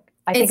ceiling.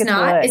 I think it's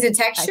not? wood. Is it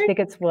textured? I think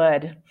it's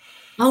wood.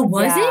 Oh,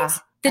 was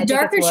it? The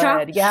darker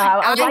chocolate?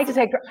 Yeah,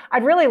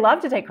 I'd really love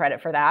to take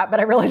credit for that, but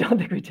I really don't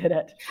think we did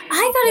it.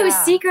 I thought it was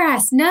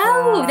seagrass.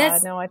 No,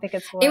 no, I think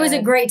it's wood. It was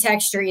a great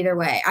texture either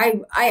way.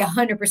 I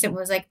 100%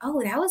 was like,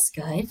 oh, that was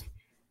good.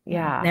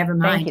 Yeah. Never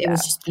mind. It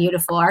was just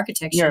beautiful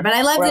architecture. Yeah. But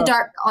I love the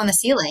dark on the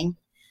ceiling.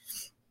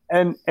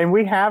 And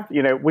we have,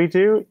 we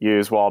do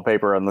use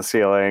wallpaper on the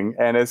ceiling.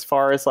 And as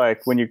far as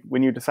like when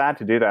you decide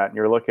to do that and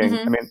you're looking,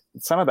 I mean,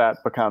 some of that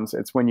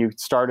it's when you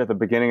start at the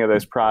beginning of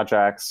those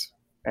projects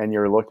and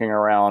you're looking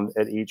around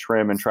at each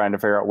room and trying to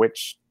figure out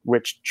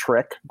which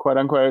trick, quote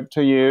unquote,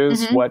 to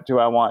use. What do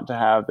I want to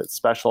have that's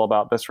special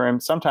about this room?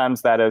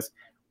 Sometimes that is,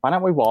 why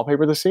don't we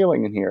wallpaper the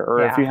ceiling in here?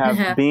 Or if you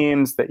have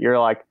beams that you're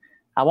like,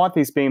 I want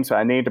these beams, so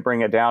I need to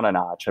bring it down a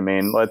notch. I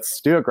mean, let's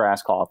do a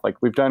grass cloth. Like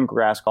we've done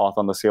grass cloth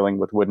on the ceiling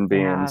with wooden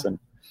beams. Yeah.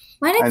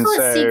 Why did I call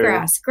it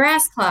seagrass?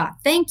 Grass cloth.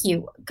 Thank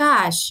you.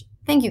 Gosh.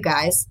 Thank you,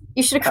 guys.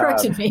 You should have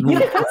corrected me. You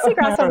could put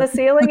seagrass on the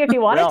ceiling if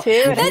you wanted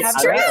to.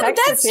 That's true.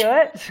 That's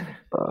to it.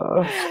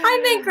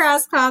 I meant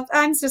grass cloth.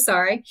 I'm so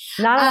sorry.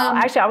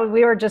 Actually,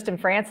 we were just in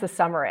France this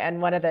summer,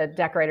 and one of the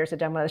decorators had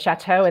done one of the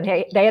chateau, and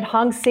they had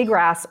hung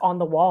seagrass on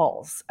the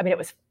walls. I mean, it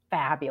was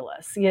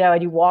fabulous,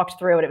 and you walked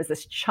through it. It was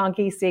this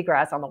chunky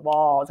seagrass on the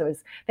walls. I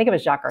think it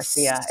was Jacques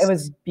Garcia. It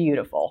was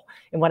beautiful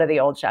in one of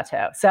the old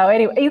chateaux. So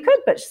anyway, you could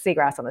put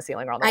seagrass on the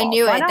ceiling or on the walls. I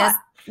knew it.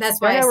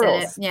 That's why I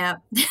said it. Yeah.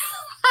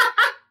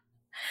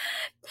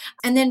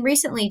 And then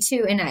recently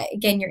too, and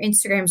again, your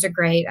Instagrams are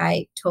great.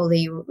 I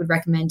totally would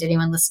recommend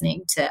anyone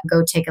listening to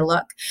go take a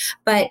look.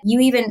 But you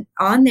even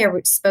on there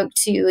spoke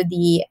to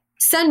the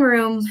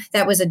sunroom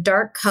that was a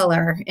dark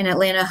color in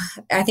Atlanta.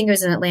 I think it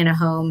was an Atlanta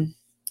home.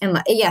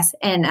 And yes,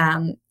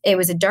 and it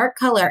was a dark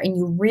color, and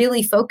you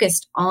really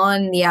focused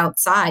on the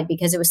outside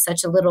because it was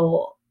such a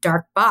little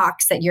dark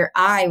box that your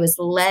eye was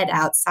led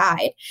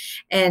outside.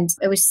 And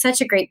it was such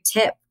a great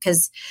tip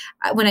because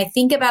when I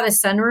think about a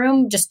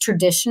sunroom, just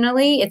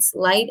traditionally, it's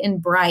light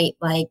and bright.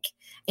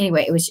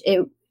 Anyway, it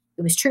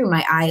was true.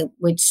 My eye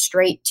went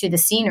straight to the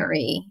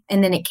scenery,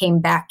 and then it came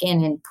back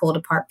in and pulled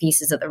apart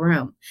pieces of the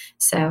room.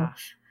 So. Yeah.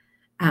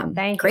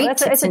 Thank you.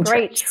 It's a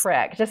great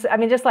trick.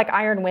 Just like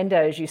iron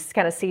windows, you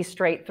kind of see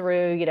straight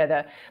through,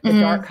 the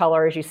dark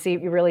colors,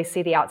 you really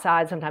see the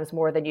outside sometimes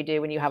more than you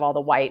do when you have all the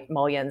white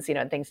mullions,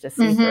 and things to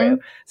see through.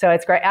 So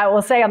it's great. I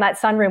will say on that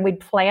sunroom, we'd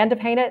planned to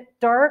paint it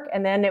dark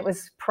and then it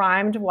was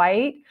primed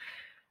white.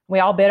 We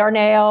all bit our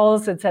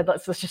nails and said,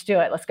 let's just do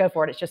it. Let's go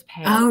for it. It's just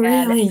paint. Oh,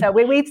 really? And so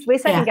we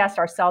second guessed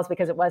ourselves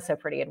because it was so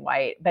pretty in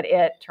white, but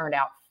it turned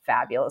out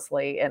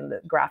fabulously in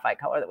the graphite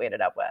color that we ended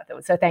up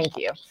with. So thank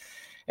you.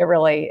 It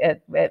really,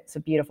 it's a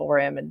beautiful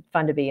room and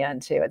fun to be in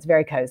too. It's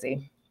very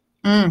cozy.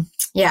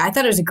 Yeah, I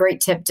thought it was a great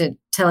tip to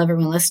tell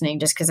everyone listening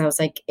just because I was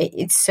like,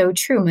 it's so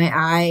true.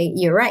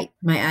 You're right.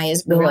 My eye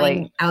is going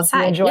really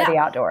outside. Enjoy the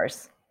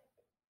outdoors.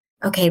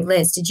 Okay,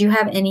 Liz, did you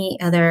have any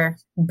other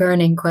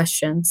burning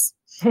questions?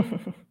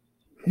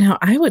 No,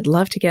 I would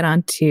love to get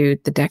on to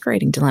the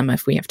decorating dilemma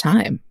if we have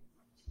time.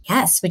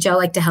 Yes. Would y'all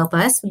like to help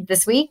us with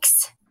this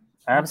week's?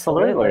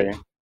 Absolutely.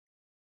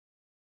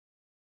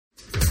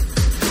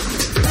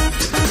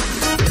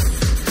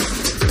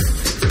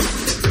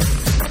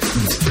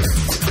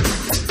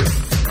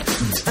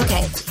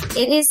 Okay,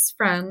 it is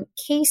from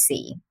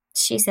Casey.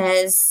 She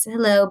says,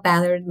 hello,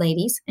 Ballard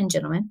ladies and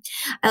gentlemen.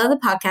 I love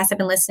the podcast. I've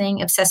been listening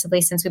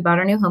obsessively since we bought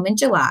our new home in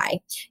July.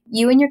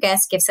 You and your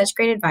guests give such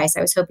great advice.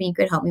 I was hoping you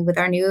could help me with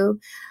our new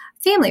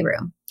family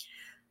room.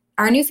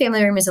 Our new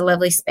family room is a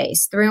lovely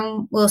space. The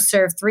room will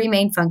serve three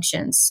main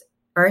functions.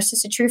 First,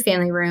 it's a true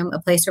family room,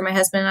 a place where my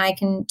husband and I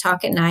can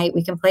talk at night,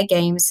 we can play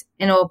games,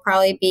 and it will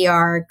probably be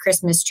our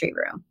Christmas tree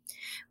room.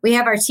 We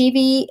have our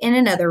TV in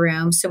another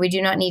room, so we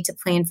do not need to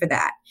plan for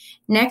that.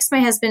 Next, my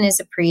husband is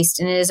a priest,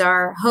 and it is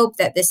our hope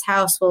that this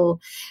house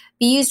will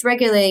be used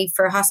regularly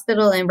for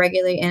hospital and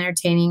regular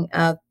entertaining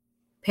of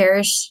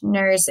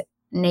parishioners,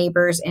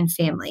 neighbors, and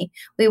family.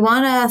 We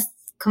want a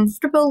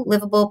comfortable,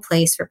 livable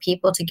place for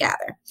people to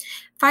gather.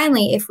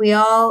 Finally, if we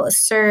all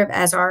serve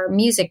as our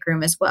music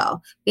room as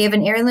well, we have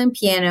an heirloom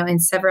piano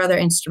and several other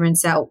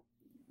instruments that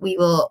we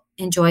will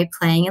enjoy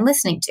playing and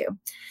listening to.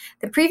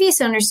 The previous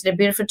owners did a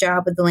beautiful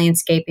job with the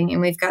landscaping, and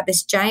we've got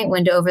this giant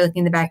window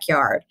overlooking the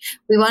backyard.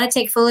 We want to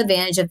take full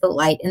advantage of the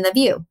light and the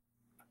view.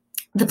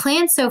 The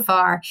plan so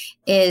far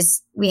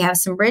is we have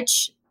some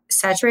rich,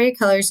 saturated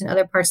colors in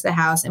other parts of the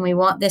house, and we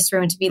want this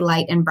room to be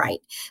light and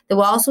bright. The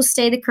walls will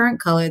stay the current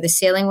color. The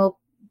ceiling will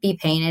be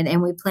painted,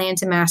 and we plan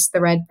to mask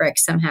the red brick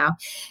somehow.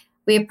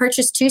 We have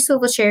purchased 2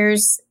 swivel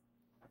chairs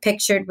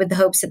pictured with the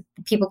hopes that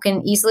people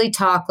can easily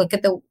talk, look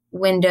at the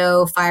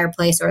window,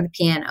 fireplace, or the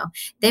piano.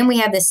 Then we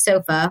have this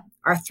sofa,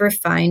 our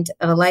thrift find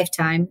of a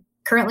lifetime,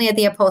 currently at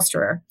the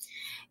upholsterer.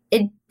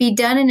 It'd be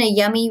done in a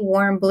yummy,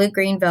 warm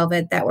blue-green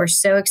velvet that we're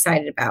so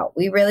excited about.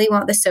 We really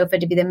want the sofa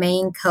to be the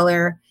main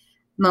color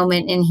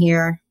moment in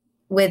here,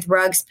 with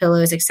rugs,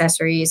 pillows,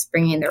 accessories,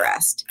 bringing the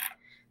rest.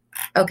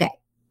 Okay,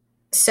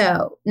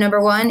 so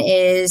number one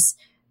is,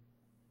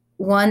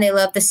 they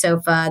love the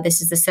sofa.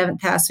 This is the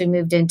 7th house we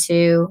moved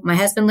into. My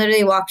husband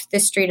literally walked the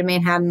street of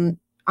Manhattan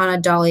on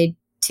a dolly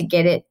to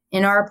get it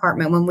in our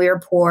apartment when we were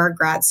poor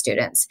grad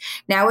students.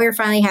 Now we are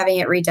finally having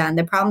it redone.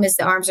 The problem is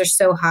the arms are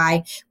so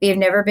high, we have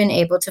never been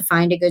able to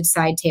find a good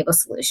side table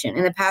solution.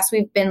 In the past,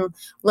 we've been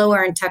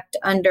lower and tucked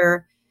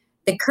under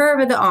the curve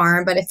of the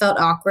arm, but it felt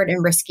awkward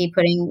and risky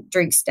putting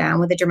drinks down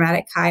with a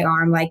dramatic high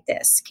arm like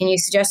this. Can you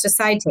suggest a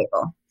side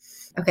table?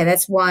 Okay,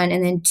 that's 1.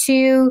 And then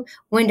 2,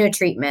 window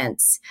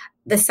treatments.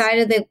 The side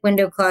of the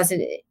window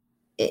closet,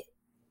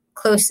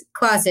 close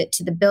closet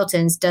to the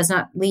built-ins, does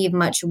not leave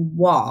much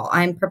wall.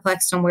 I'm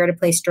perplexed on where to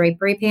place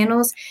drapery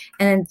panels.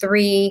 And then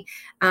 3,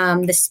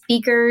 the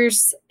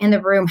speakers in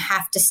the room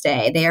have to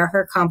stay. They are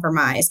her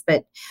compromise,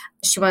 but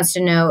she wants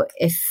to know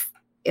if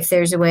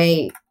there's a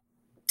way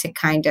to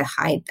kind of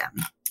hide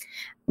them.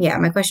 Yeah,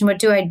 my question, what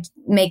do I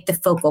make the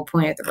focal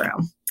point of the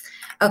room?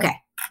 Okay.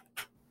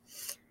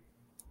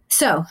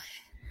 So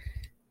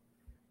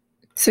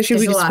should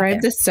we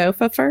describe the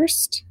sofa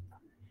first?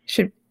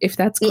 If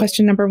that's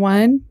question number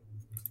one?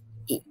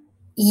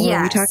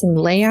 Yeah. Are we talking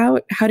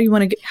layout? How do you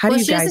want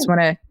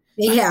to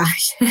Yeah.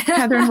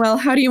 Heather and Will,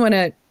 how do you want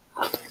to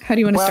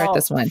start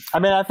this one? I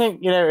mean, I think,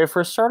 if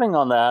we're starting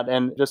on that,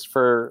 and just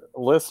for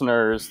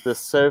listeners, the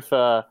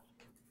sofa,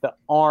 the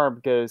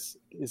arm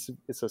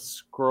it's a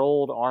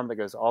scrolled arm that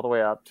goes all the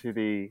way up to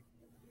the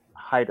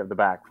height of the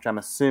back, which I'm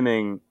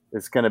assuming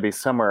is going to be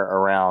somewhere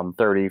around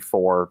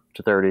 34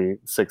 to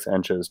 36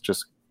 inches,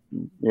 just,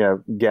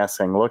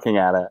 guessing, looking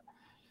at it.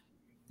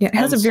 Yeah, it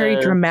has a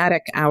very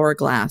dramatic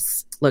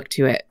hourglass look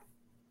to it.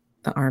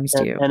 The arms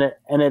do.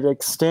 And it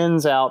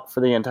extends out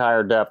for the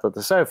entire depth of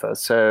the sofa.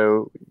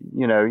 So,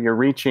 you're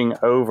reaching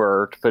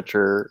over to put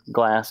your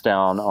glass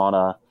down on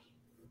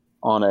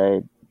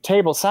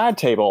a side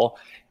table,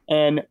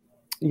 and,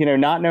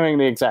 not knowing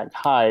the exact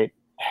height,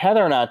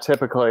 Heather and I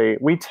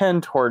we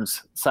tend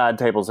towards side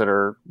tables that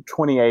are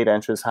 28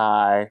 inches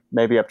high,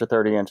 maybe up to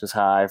 30 inches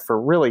high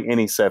for really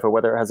any sofa,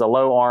 whether it has a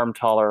low arm,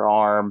 taller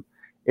arm.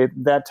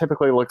 That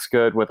typically looks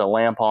good with a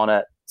lamp on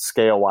it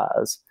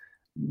scale-wise.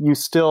 You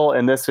still,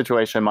 in this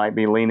situation, might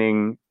be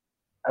leaning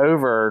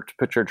over to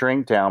put your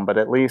drink down, but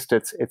at least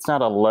it's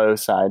not a low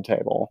side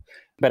table.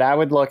 But I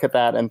would look at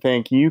that and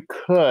think you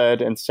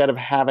could, instead of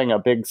having a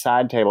big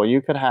side table, you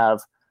could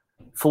have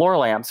floor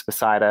lamps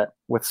beside it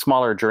with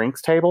smaller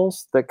drinks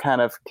tables that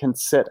kind of can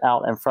sit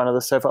out in front of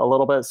the sofa a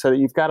little bit, so that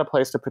you've got a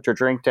place to put your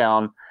drink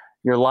down.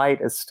 Your light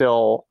is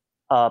still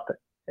up,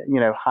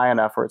 high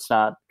enough where it's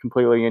not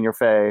completely in your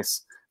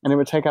face, and it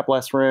would take up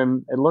less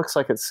room. It looks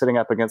like it's sitting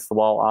up against the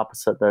wall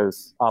opposite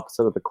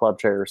of the club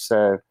chairs.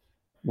 So,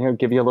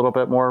 give you a little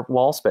bit more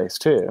wall space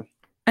too.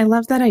 I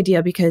love that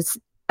idea because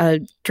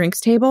a drinks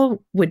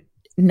table would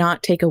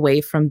not take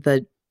away from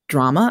the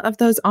drama of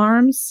those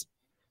arms.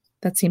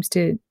 That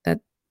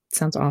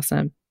sounds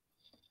awesome.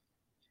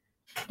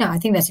 No, I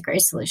think that's a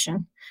great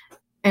solution,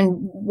 and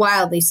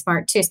wildly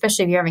smart too,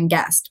 especially if you're having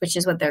guests, which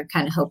is what they're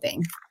kind of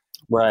hoping.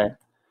 Right.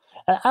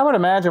 I would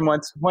imagine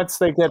once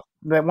they get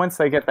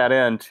that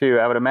in too,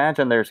 I would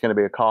imagine there's going to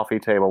be a coffee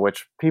table,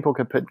 which people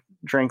could put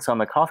drinks on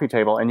the coffee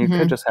table, and you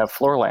could just have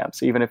floor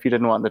lamps, even if you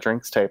didn't want the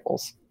drinks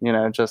tables.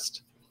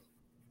 Just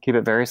keep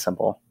it very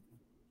simple.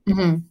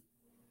 Mm-hmm.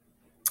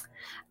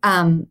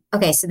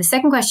 Okay, so the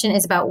second question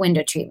is about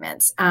window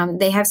treatments.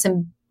 They have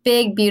some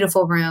big,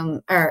 beautiful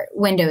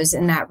windows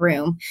in that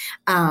room.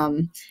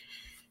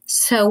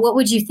 So what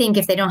would you think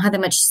if they don't have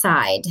that much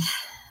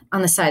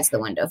on the sides of the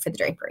window for the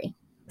drapery?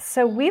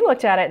 So we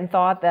looked at it and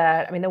thought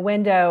that, the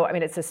window,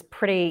 it's this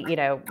pretty,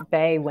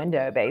 bay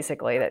window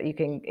basically that you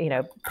can,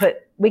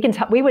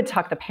 we would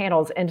tuck the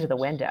panels into the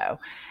window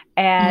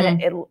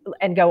and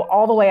and go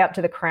all the way up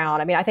to the crown.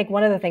 I think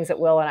one of the things that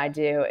Will and I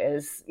do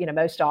is,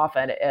 most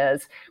often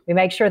is we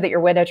make sure that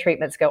your window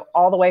treatments go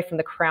all the way from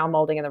the crown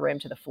molding in the room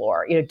to the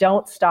floor.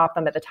 Don't stop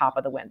them at the top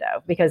of the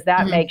window, because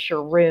that makes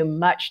your room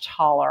much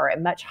taller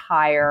and much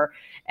higher.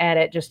 And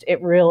it just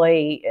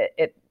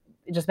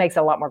makes it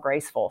a lot more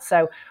graceful.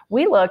 So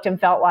we looked and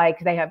felt like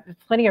they have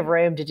plenty of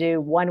room to do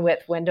one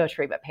width window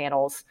treatment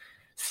panels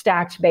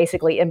stacked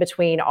basically in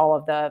between all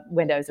of the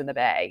windows in the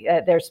bay.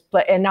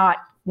 And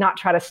not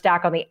try to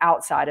stack on the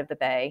outside of the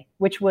bay,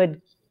 which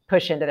would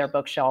push into their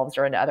bookshelves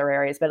or into other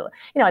areas. But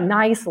a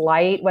nice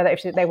light, whether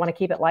if they want to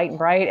keep it light and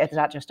bright, it's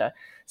not just a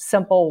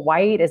simple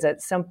white. Is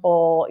it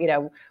simple,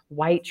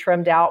 white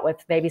trimmed out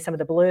with maybe some of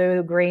the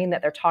blue green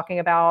that they're talking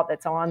about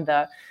that's on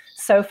the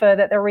sofa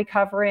that they're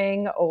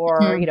recovering,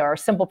 or or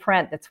simple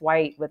print that's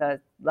white with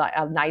a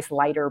nice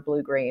lighter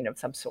blue green of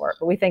some sort.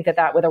 But we think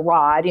that with a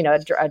rod,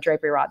 a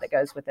drapery rod that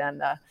goes within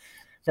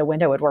the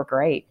window would work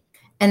great.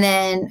 And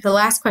then the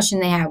last question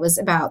they had was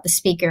about the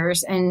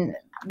speakers, and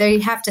they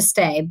have to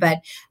stay, but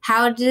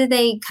how do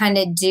they kind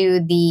of do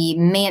the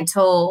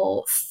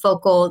mantle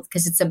focal,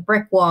 because it's a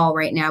brick wall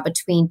right now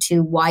between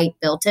two white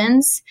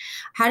built-ins.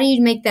 How do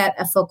you make that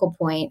a focal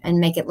point and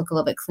make it look a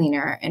little bit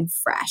cleaner and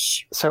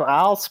fresh? So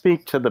I'll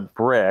speak to the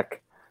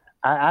brick.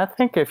 I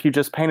think if you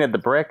just painted the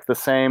brick the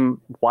same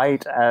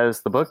white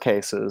as the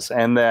bookcases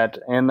and that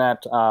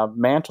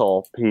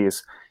mantle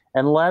piece,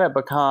 and let it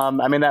become,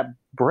 that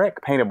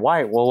brick painted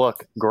white will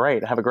look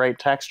great, have a great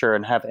texture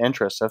and have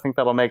interest. I think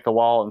that'll make the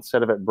wall,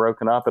 instead of it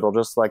broken up, it'll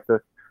just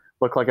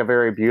look like a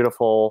very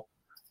beautiful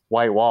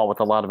white wall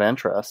with a lot of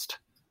interest.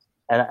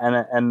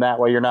 And that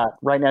way you're not,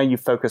 right now you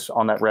focus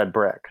on that red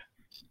brick.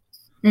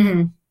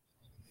 Mm-hmm.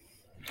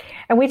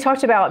 And we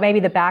talked about maybe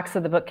the backs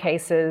of the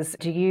bookcases.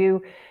 Do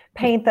you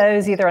paint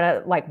those either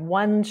in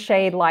one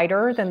shade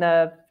lighter than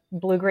the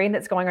blue-green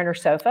that's going on your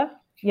sofa?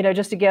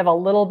 Just to give a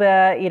little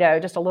bit,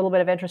 just a little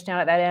bit of interest down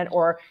at that end,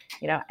 or,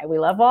 we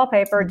love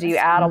wallpaper. Do you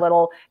add a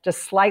little,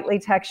 just slightly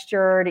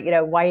textured,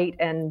 white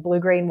and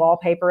blue-green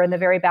wallpaper in the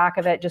very back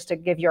of it, just to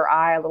give your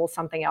eye a little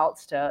something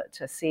else to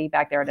see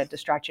back there to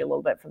distract you a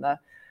little bit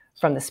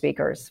from the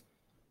speakers?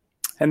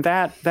 And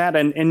that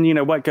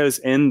what goes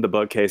in the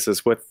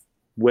bookcases with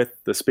with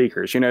the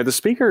speakers. The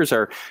speakers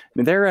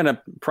they're in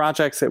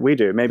projects that we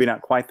do, maybe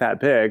not quite that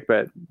big,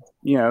 but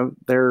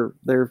they're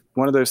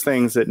one of those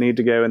things that need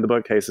to go in the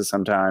bookcases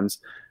sometimes.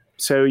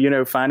 So,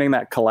 finding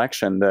that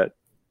collection that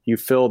you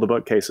fill the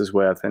bookcases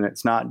with, and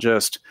it's not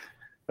just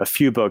a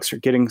few books, or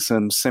getting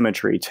some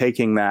symmetry,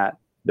 taking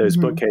those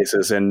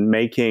bookcases and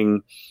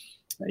making,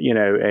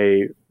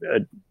 a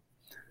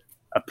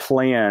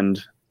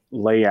planned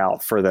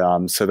layout for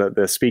them so that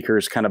the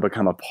speakers kind of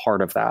become a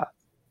part of that.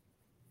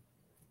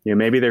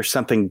 Maybe there's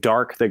something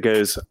dark that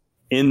goes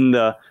in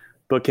the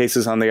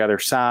bookcases on the other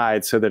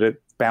side so that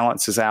it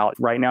balances out.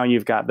 Right now,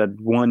 you've got the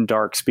one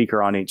dark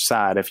speaker on each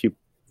side. If you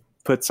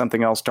put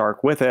something else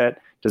dark with it,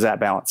 does that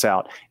balance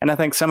out? And I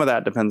think some of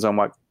that depends on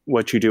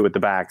what you do with the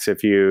backs.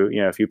 If you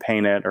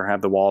paint it or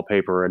have the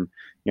wallpaper, and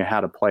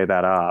how to play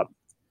that up.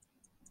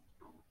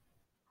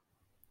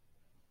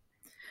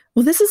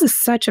 Well, this is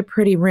such a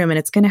pretty room, and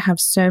it's going to have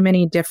so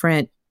many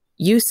different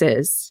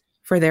uses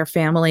for their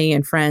family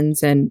and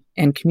friends and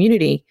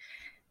community.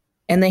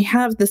 And they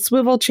have the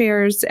swivel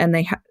chairs, and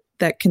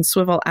that can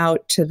swivel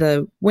out to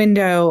the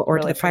window or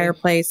to the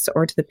fireplace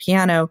or to the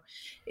piano.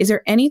 Is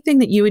there anything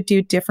that you would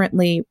do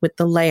differently with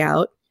the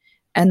layout?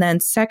 And then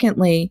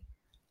secondly,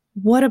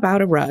 what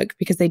about a rug?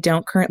 Because they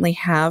don't currently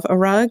have a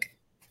rug.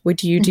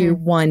 Would you do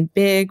one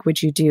big?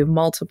 Would you do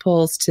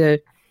multiples to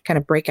kind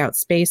of break out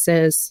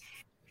spaces?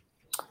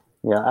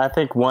 Yeah, I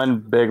think one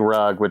big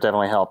rug would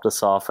definitely help to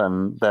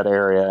soften that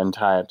area and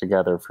tie it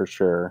together for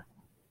sure.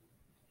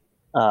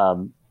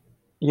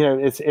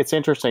 It's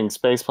interesting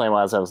space plan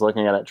wise. I was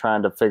looking at it,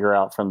 trying to figure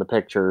out from the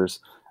pictures.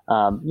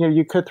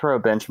 You could throw a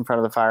bench in front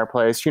of the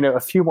fireplace. A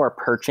few more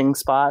perching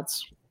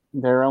spots.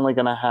 They're only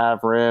going to have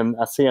room.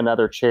 I see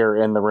another chair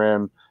in the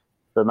room,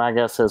 but my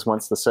guess is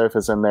once the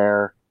sofa's in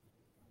there,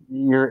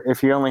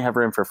 if you only have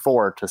room for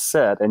 4 to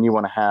sit and you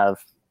want to have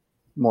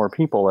more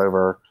people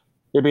over,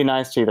 it'd be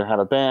nice to either have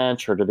a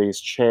bench or do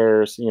these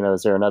chairs,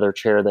 is there another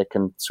chair that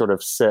can sort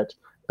of sit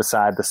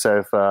beside the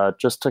sofa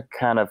just to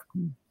kind of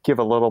give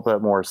a little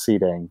bit more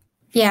seating?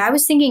 Yeah, I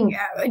was thinking,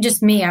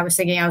 just me, I was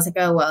like,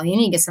 oh, well, you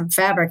need to get some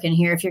fabric in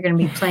here if you're going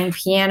to be playing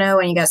piano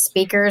and you got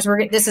speakers.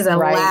 This is a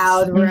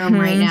loud room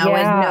right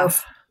now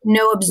with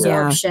no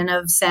absorption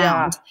of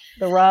sound. Yeah.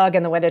 The rug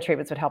and the window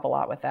treatments would help a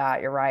lot with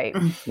that. You're right.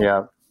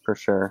 Yeah, for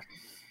sure.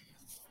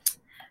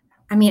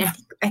 I mean,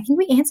 I think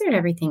we answered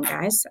everything,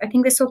 guys. I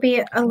think this will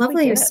be a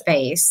lovely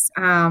space.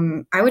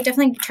 I would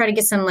definitely try to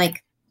get some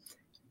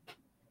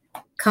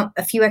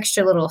a few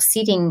extra little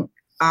seating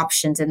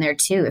options in there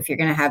too. If you're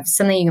going to have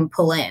something you can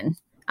pull in,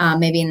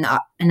 maybe in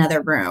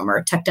another room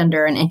or tucked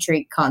under an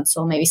entry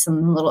console, maybe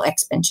some little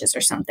X benches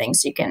or something,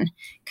 so you can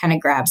kind of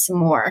grab some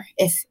more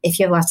if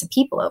you have lots of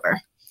people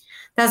over.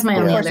 That's my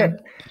only other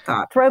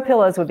thought. Throw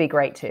pillows would be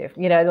great too.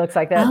 It looks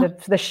like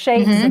the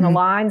shapes and the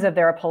lines of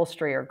their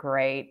upholstery are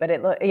great, but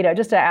it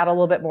just to add a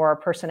little bit more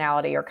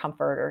personality or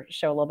comfort or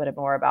show a little bit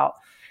more about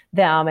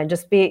them and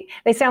they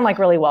sound like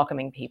really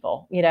welcoming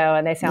people,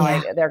 and they sound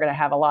like they're going to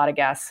have a lot of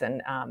guests.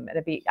 And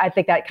I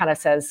think that kind of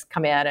says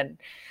come in and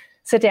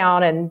sit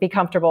down and be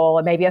comfortable,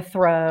 and maybe a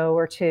throw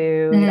or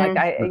two.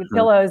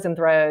 Pillows and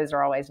throws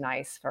are always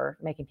nice for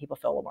making people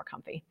feel a little more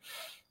comfy.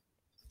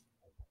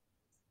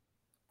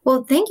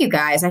 Well, thank you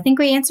guys. I think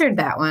we answered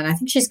that one. I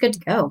think she's good to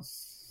go.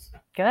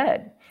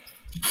 Good.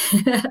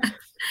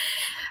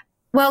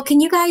 Well, can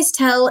you guys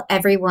tell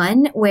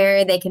everyone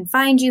where they can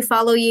find you,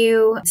 follow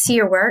you, see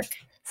your work?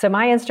 So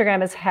my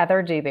Instagram is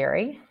Heather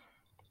Dewberry.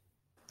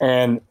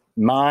 And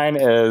mine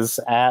is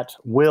at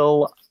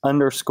Will_C_Huff.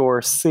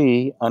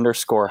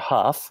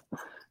 A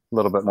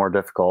little bit more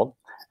difficult.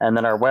 And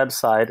then our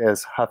website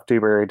is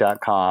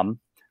huffdewberry.com,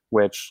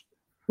 which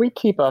we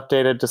keep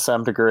updated to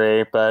some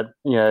degree, but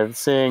you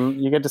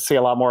get to see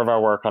a lot more of our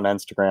work on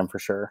Instagram for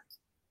sure.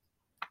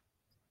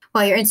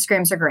 Well, your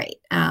Instagrams are great.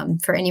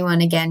 For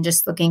anyone, again,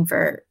 just looking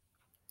for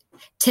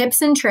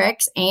tips and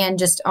tricks and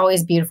just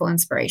always beautiful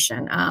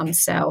inspiration.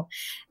 So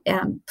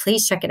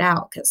please check it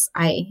out because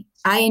I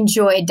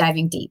enjoy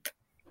diving deep.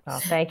 Oh,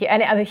 thank you.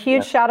 And a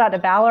huge shout out to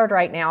Ballard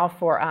right now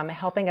for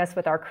helping us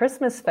with our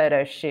Christmas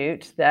photo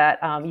shoot that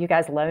you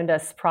guys loaned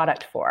us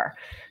product for.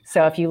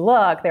 So if you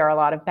look, there are a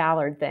lot of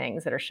Ballard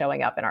things that are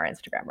showing up in our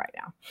Instagram right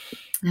now.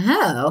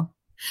 Oh,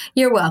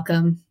 you're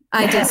welcome.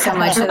 I did so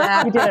much of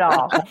that. You did it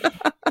all.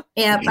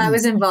 Yep, I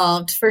was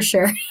involved for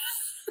sure.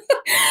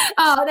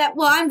 Well,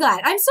 I'm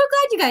glad. I'm so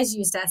glad you guys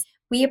used us.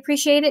 We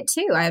appreciate it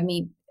too. I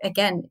mean,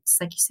 again,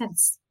 it's like you said,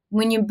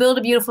 when you build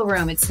a beautiful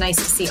room, it's nice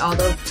to see all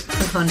the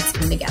components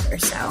come together.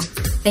 So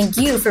thank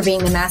you for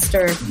being the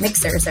master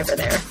mixers over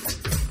there.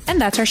 And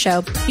that's our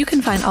show. You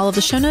can find all of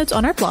the show notes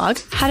on our blog,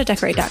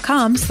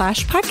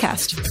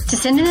 howtodecorate.com/podcast. To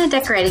send in a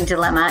decorating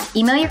dilemma,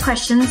 email your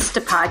questions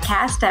to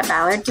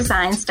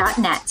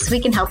podcast@ballarddesigns.net so we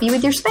can help you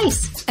with your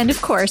space. And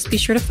of course, be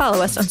sure to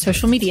follow us on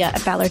social media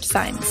at Ballard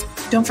Designs.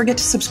 Don't forget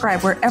to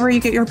subscribe wherever you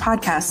get your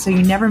podcasts so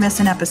you never miss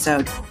an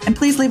episode. And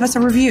please leave us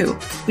a review.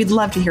 We'd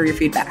love to hear your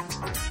feedback.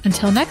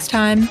 Until next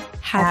time,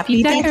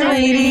 happy Happy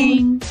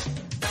decorating.